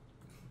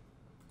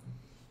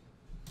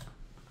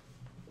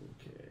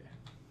 Okay.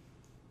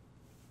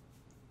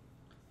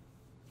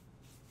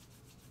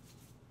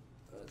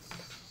 Let's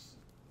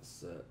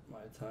set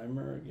my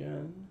timer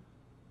again.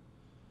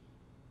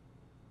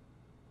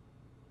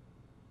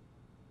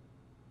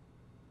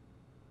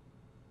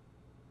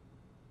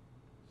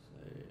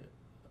 Say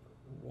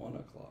 1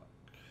 o'clock.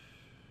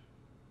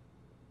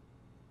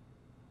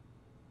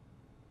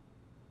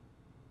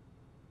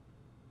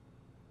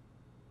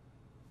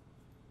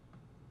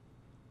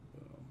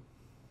 Boom.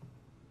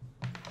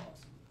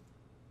 Awesome.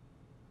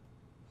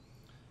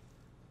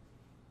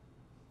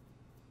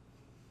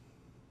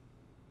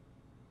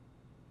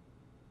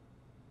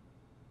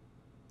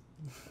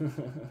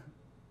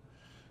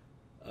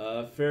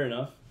 Fair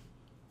enough.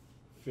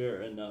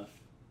 Fair enough.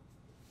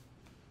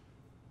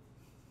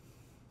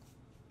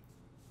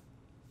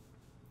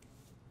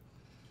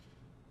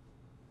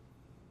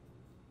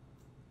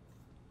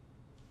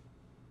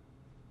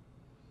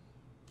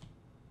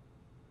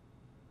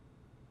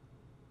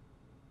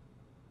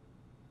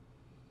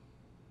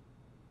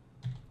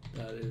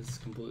 That is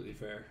completely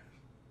fair.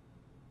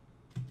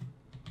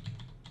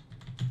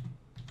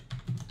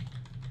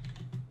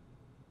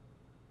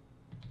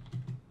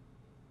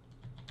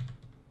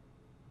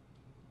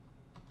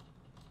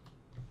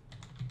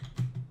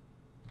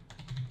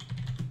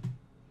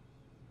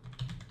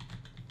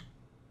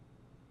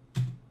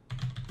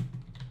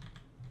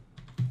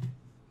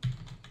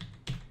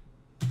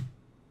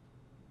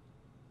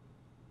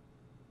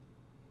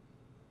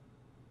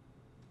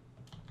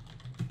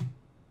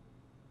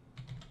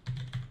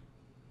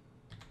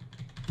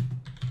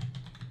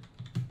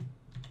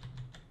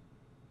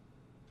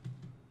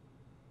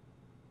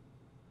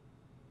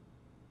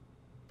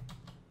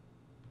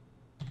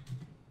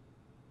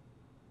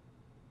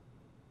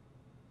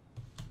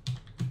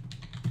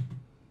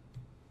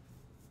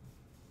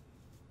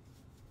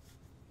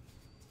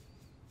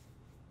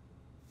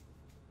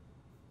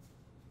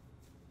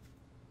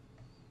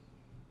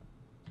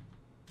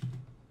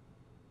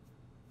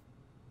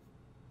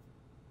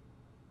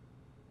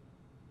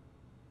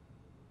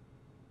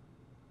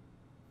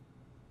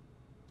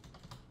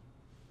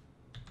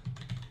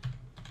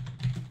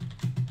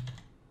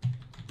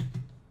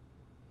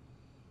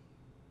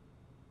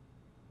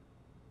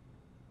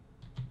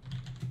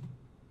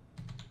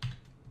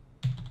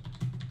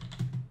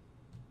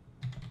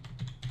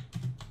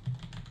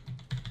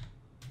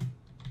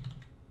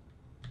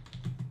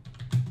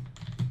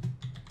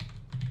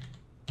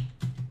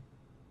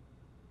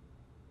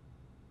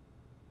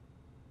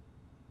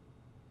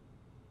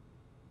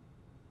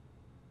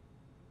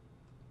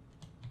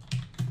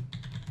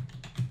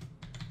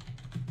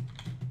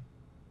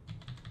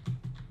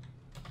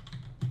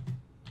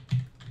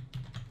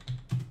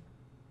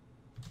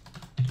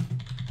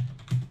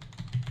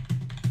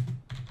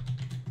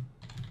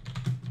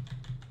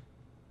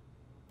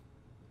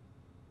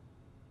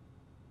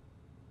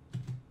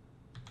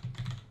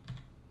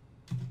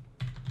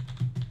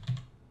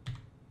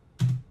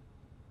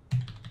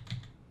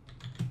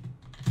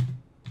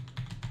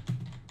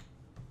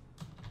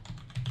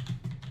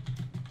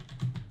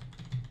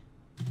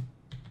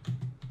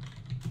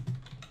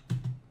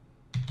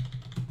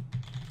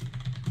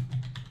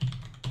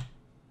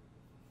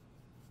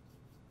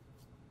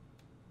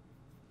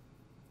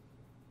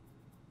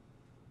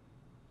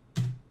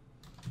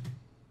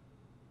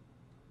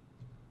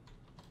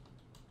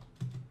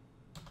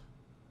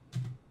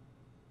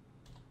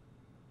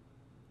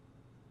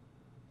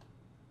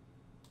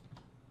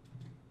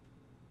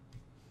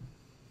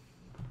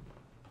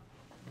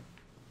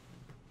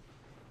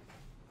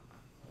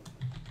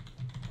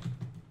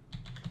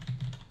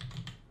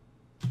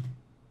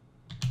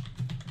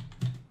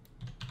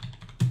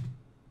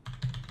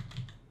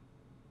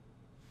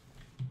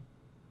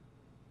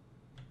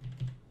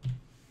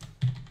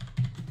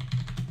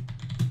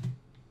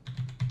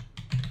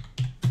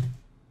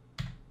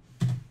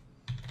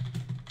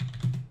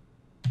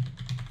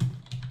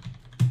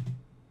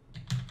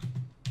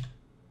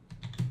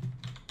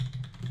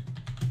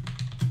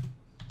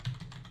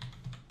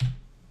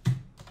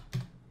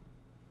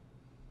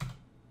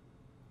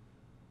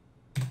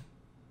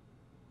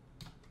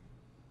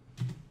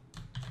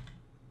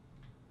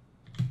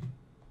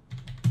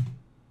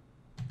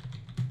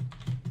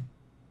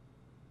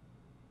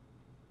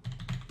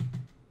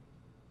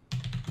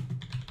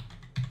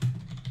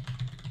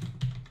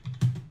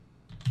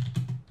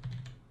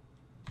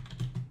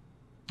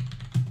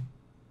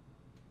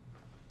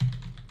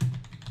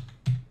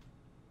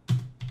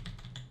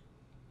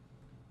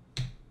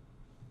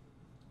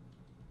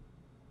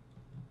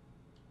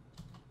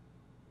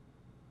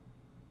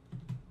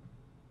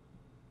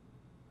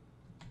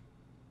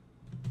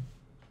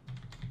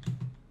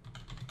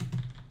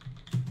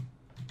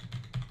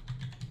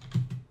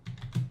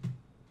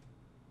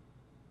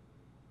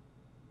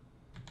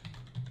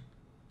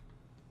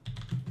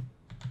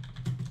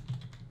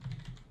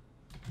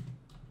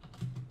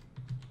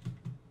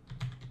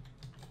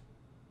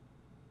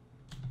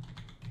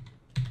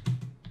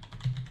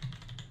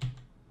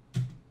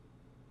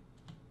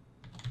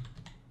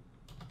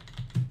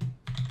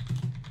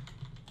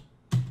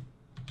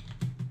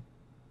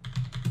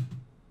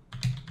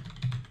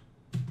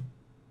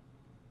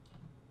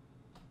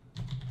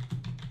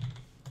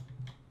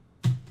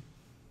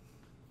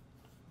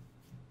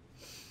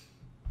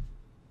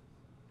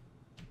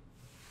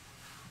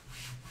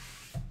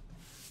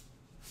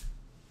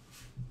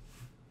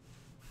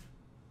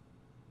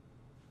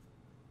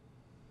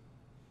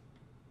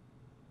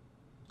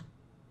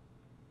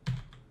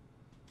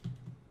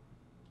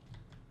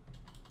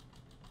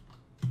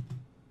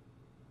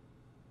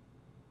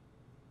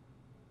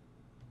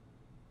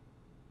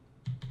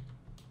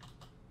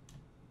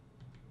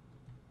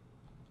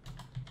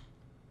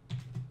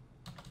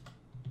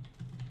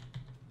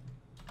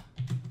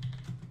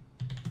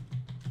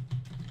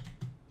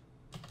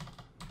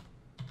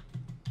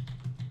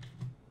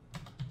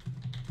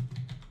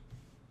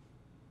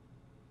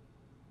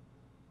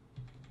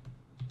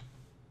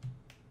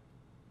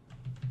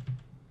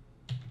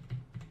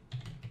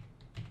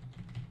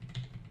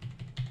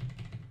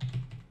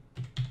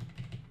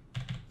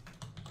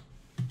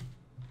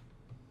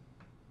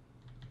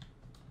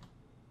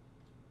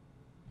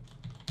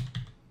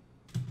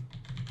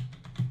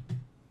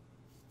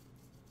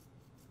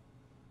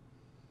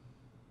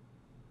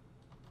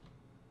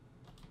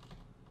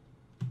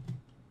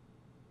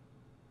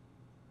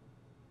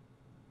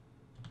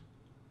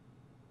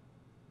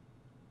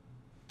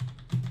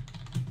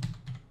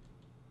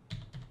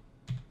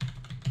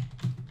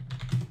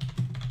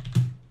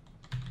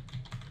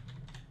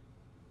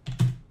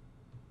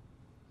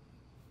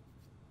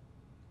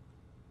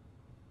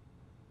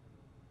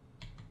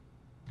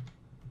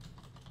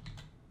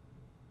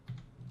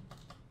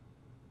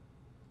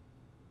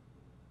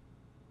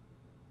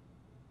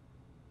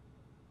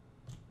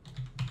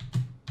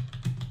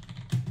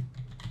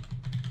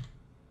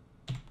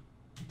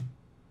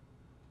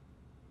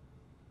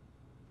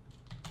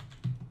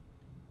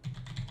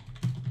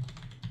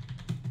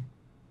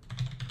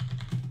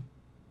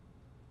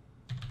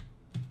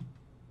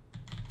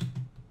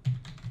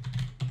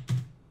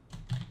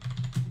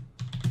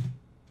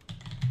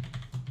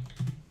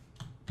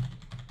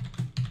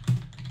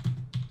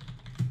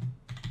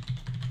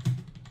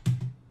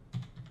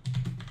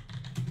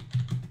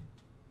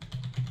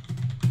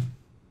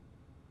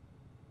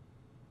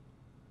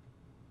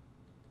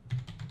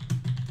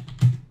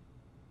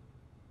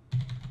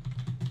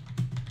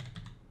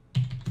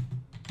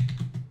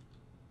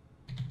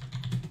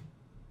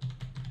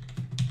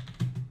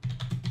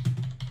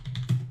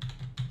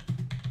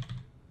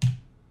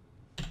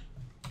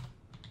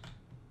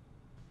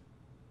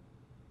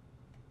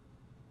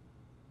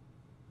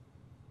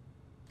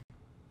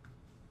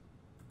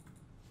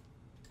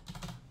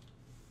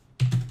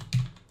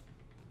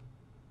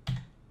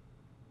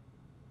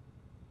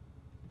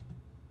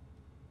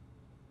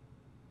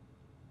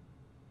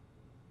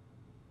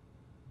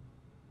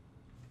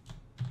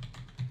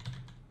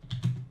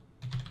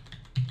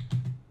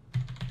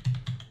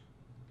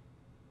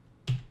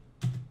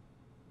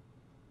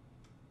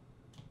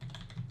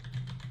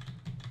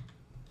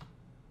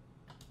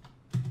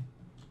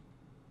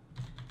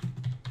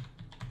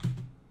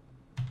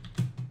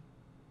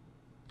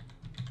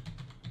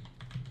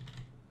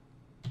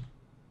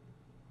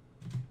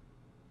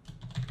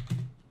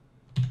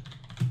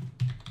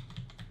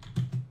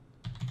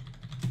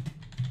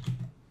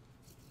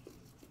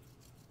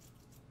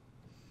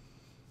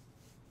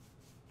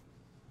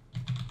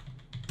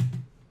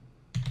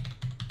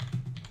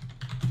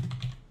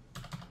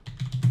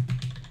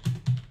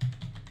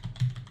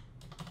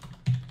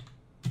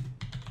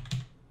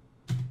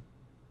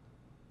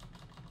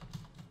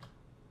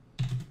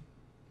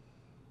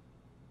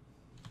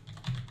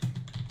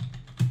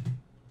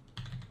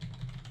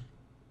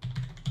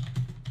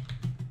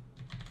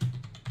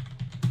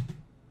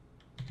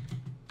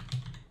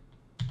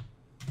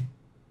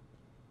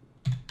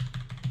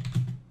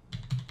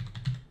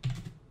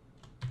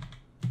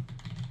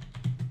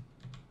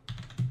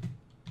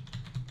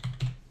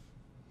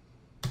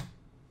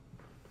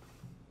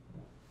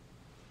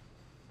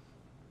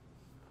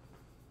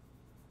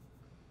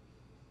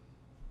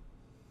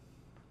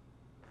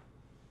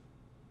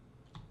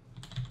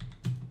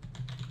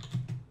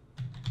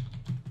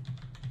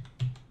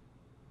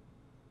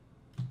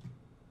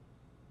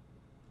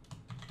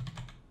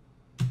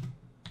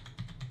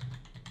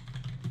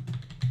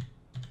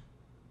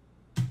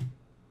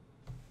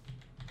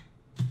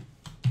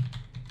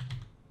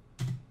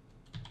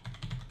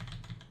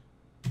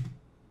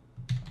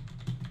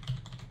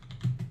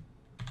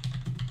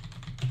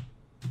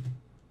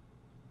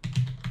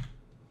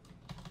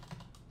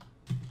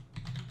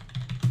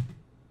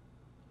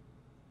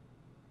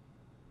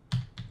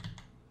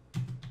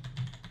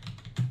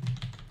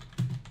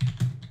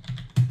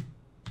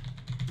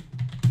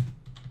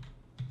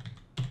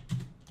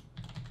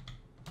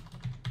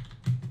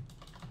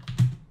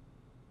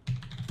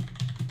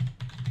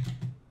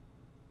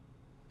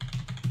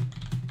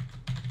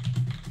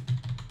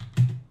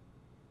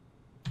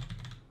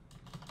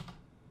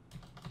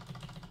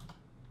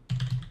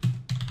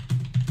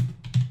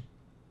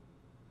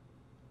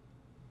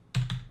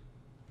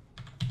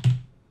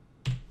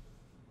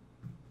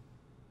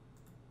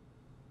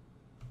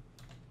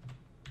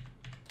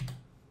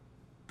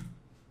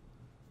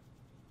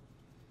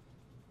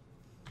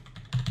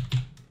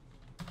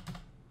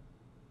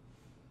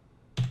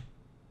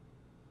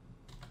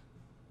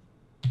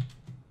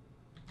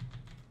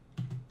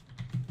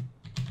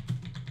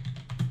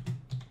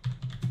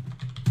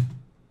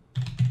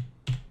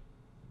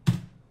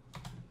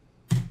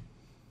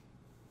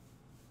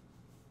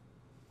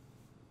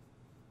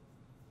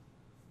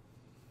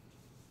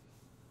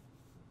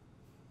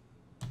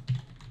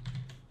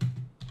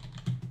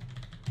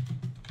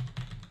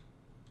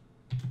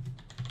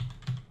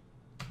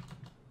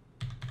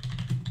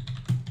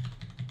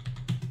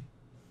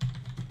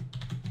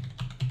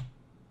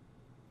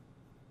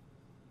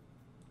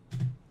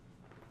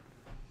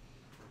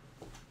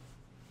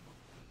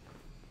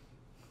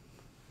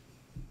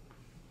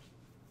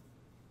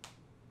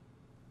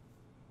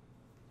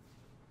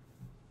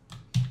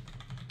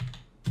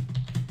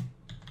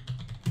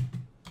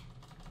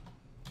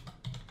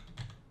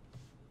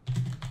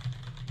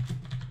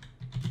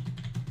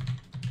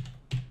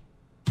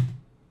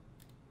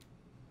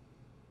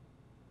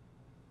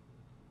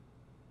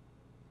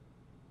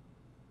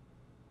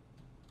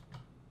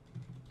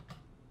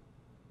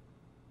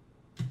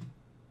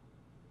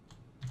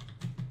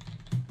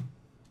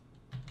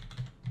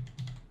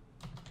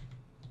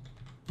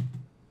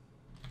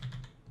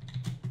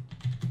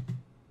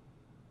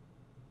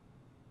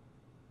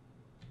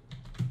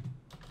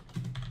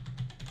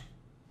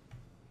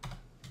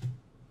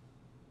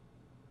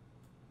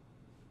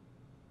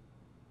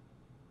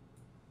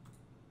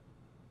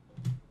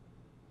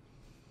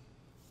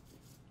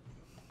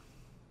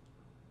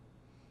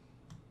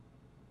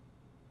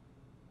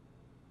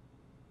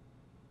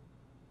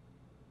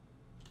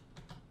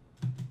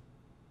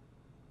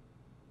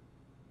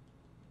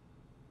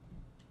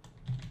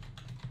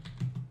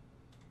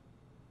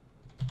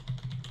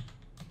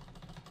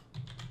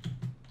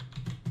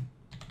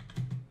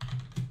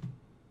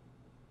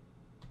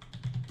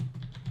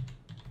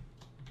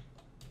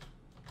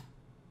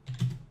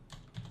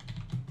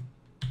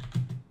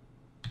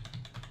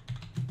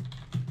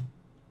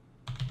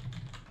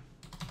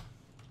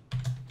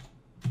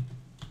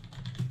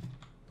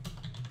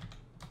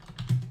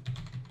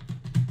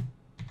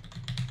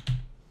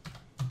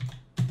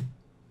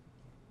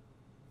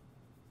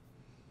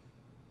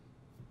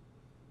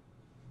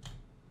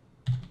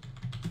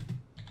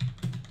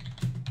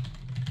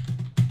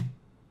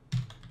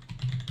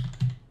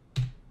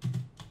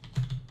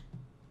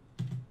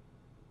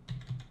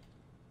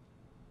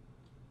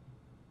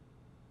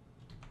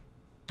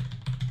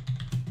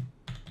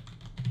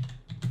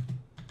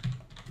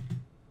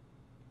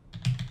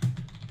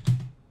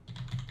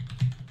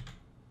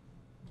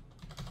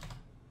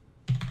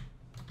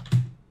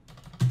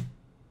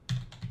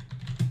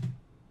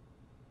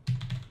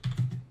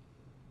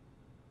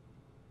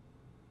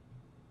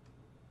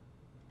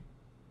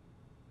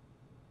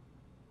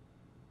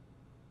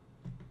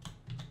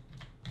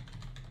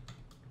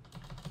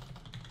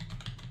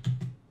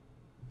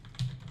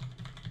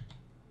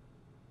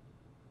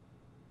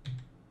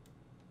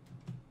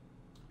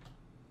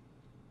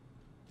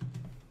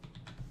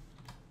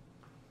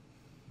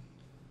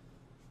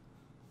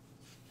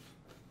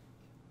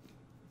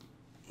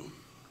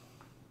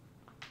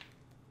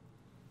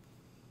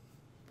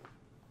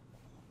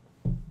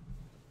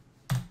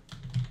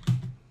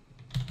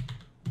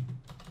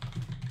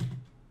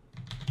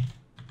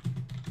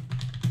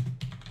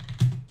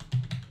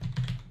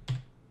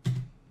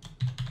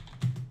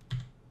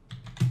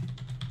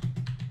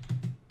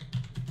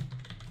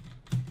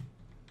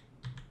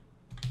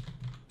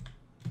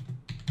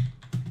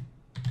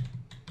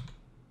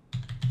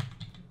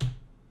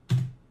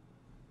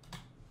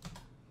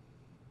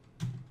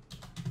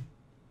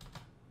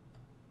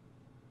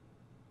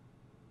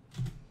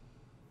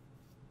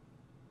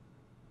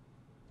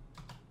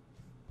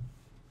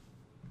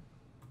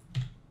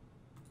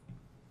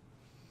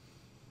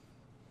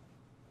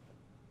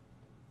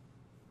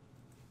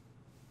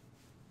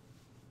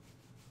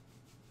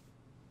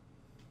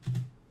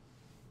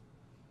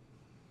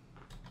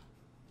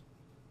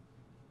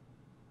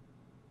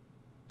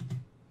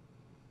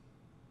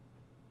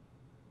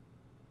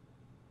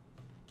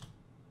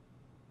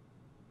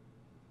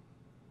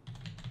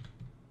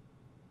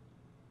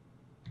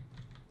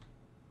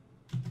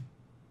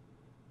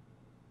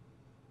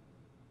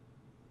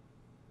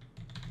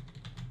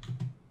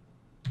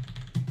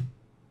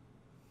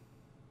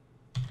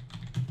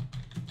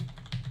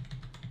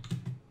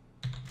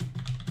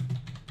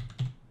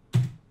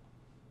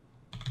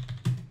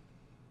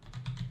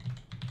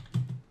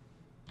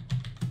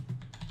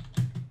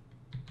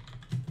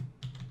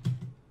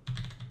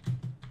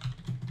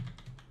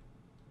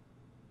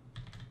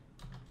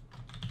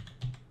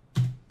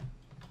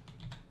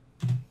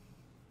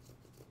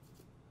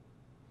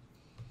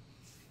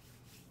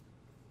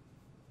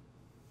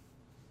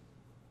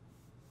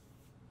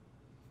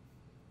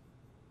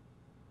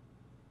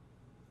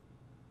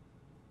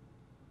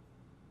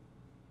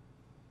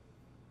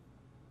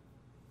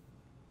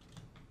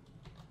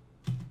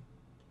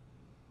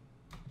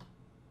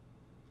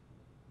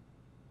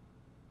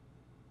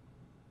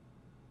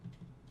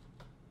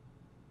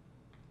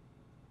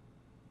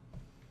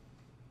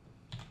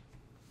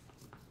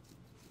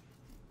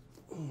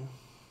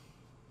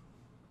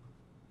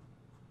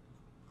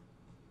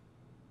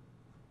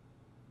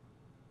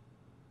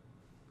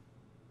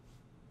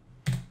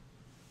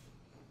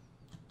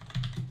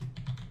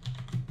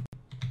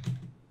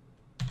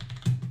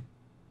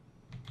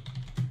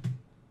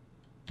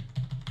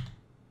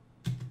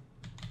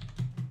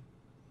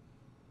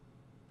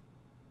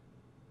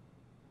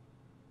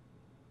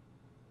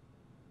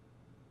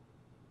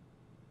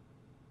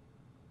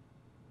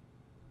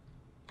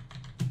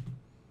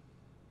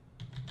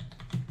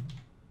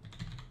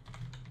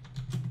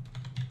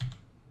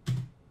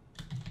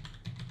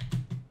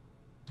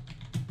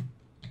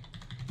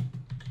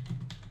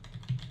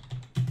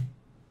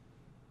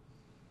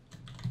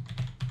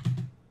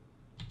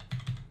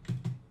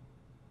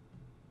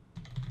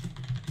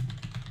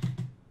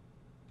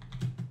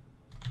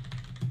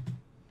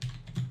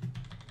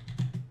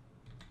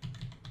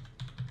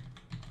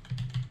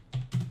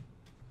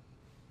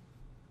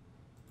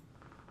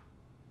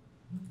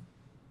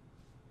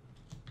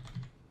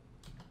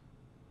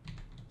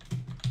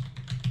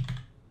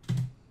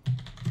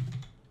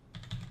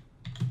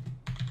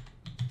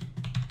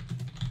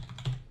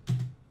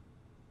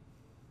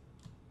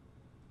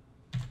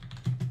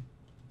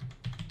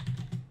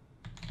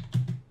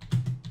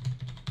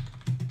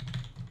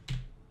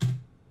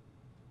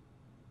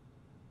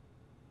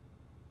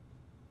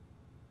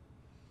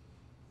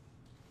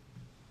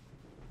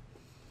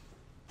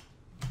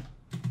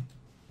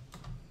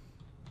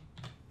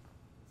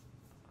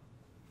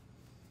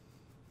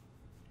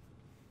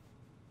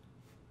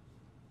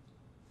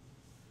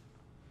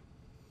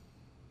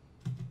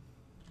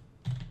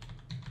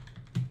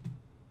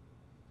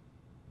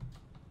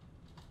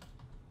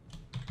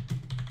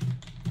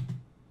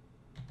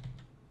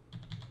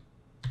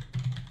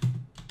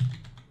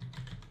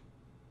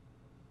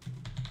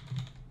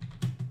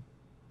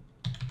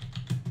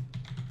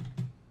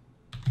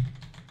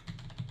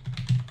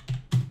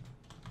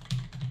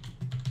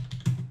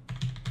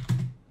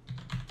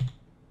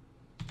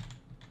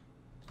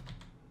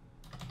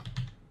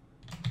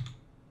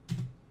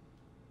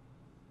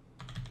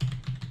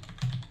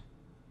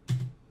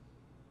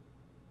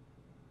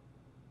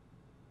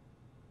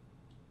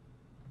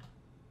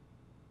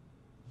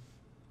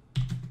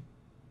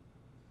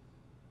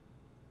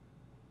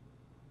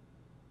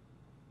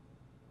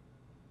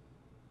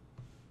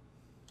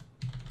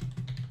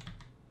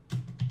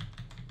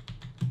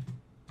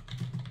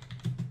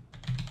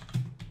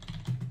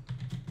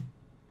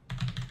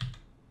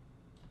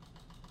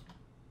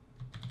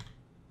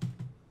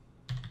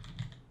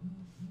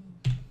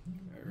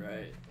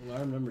 right,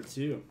 alarm number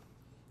 2.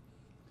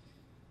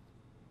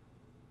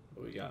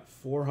 We got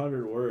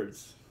 400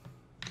 words.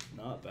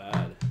 Not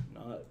bad.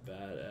 Not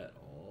bad at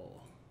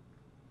all.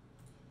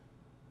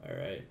 All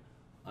right.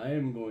 I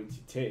am going to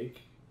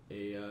take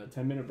a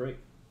 10-minute break.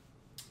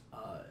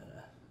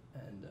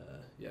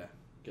 Yeah,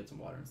 get some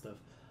water and stuff.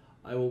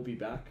 I will be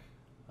back.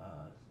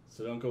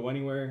 So don't go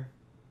anywhere.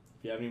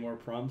 If you have any more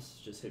prompts,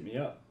 just hit me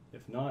up.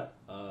 If not,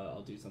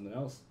 I'll do something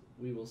else.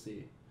 We will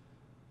see.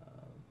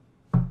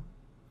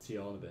 See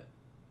y'all in a bit.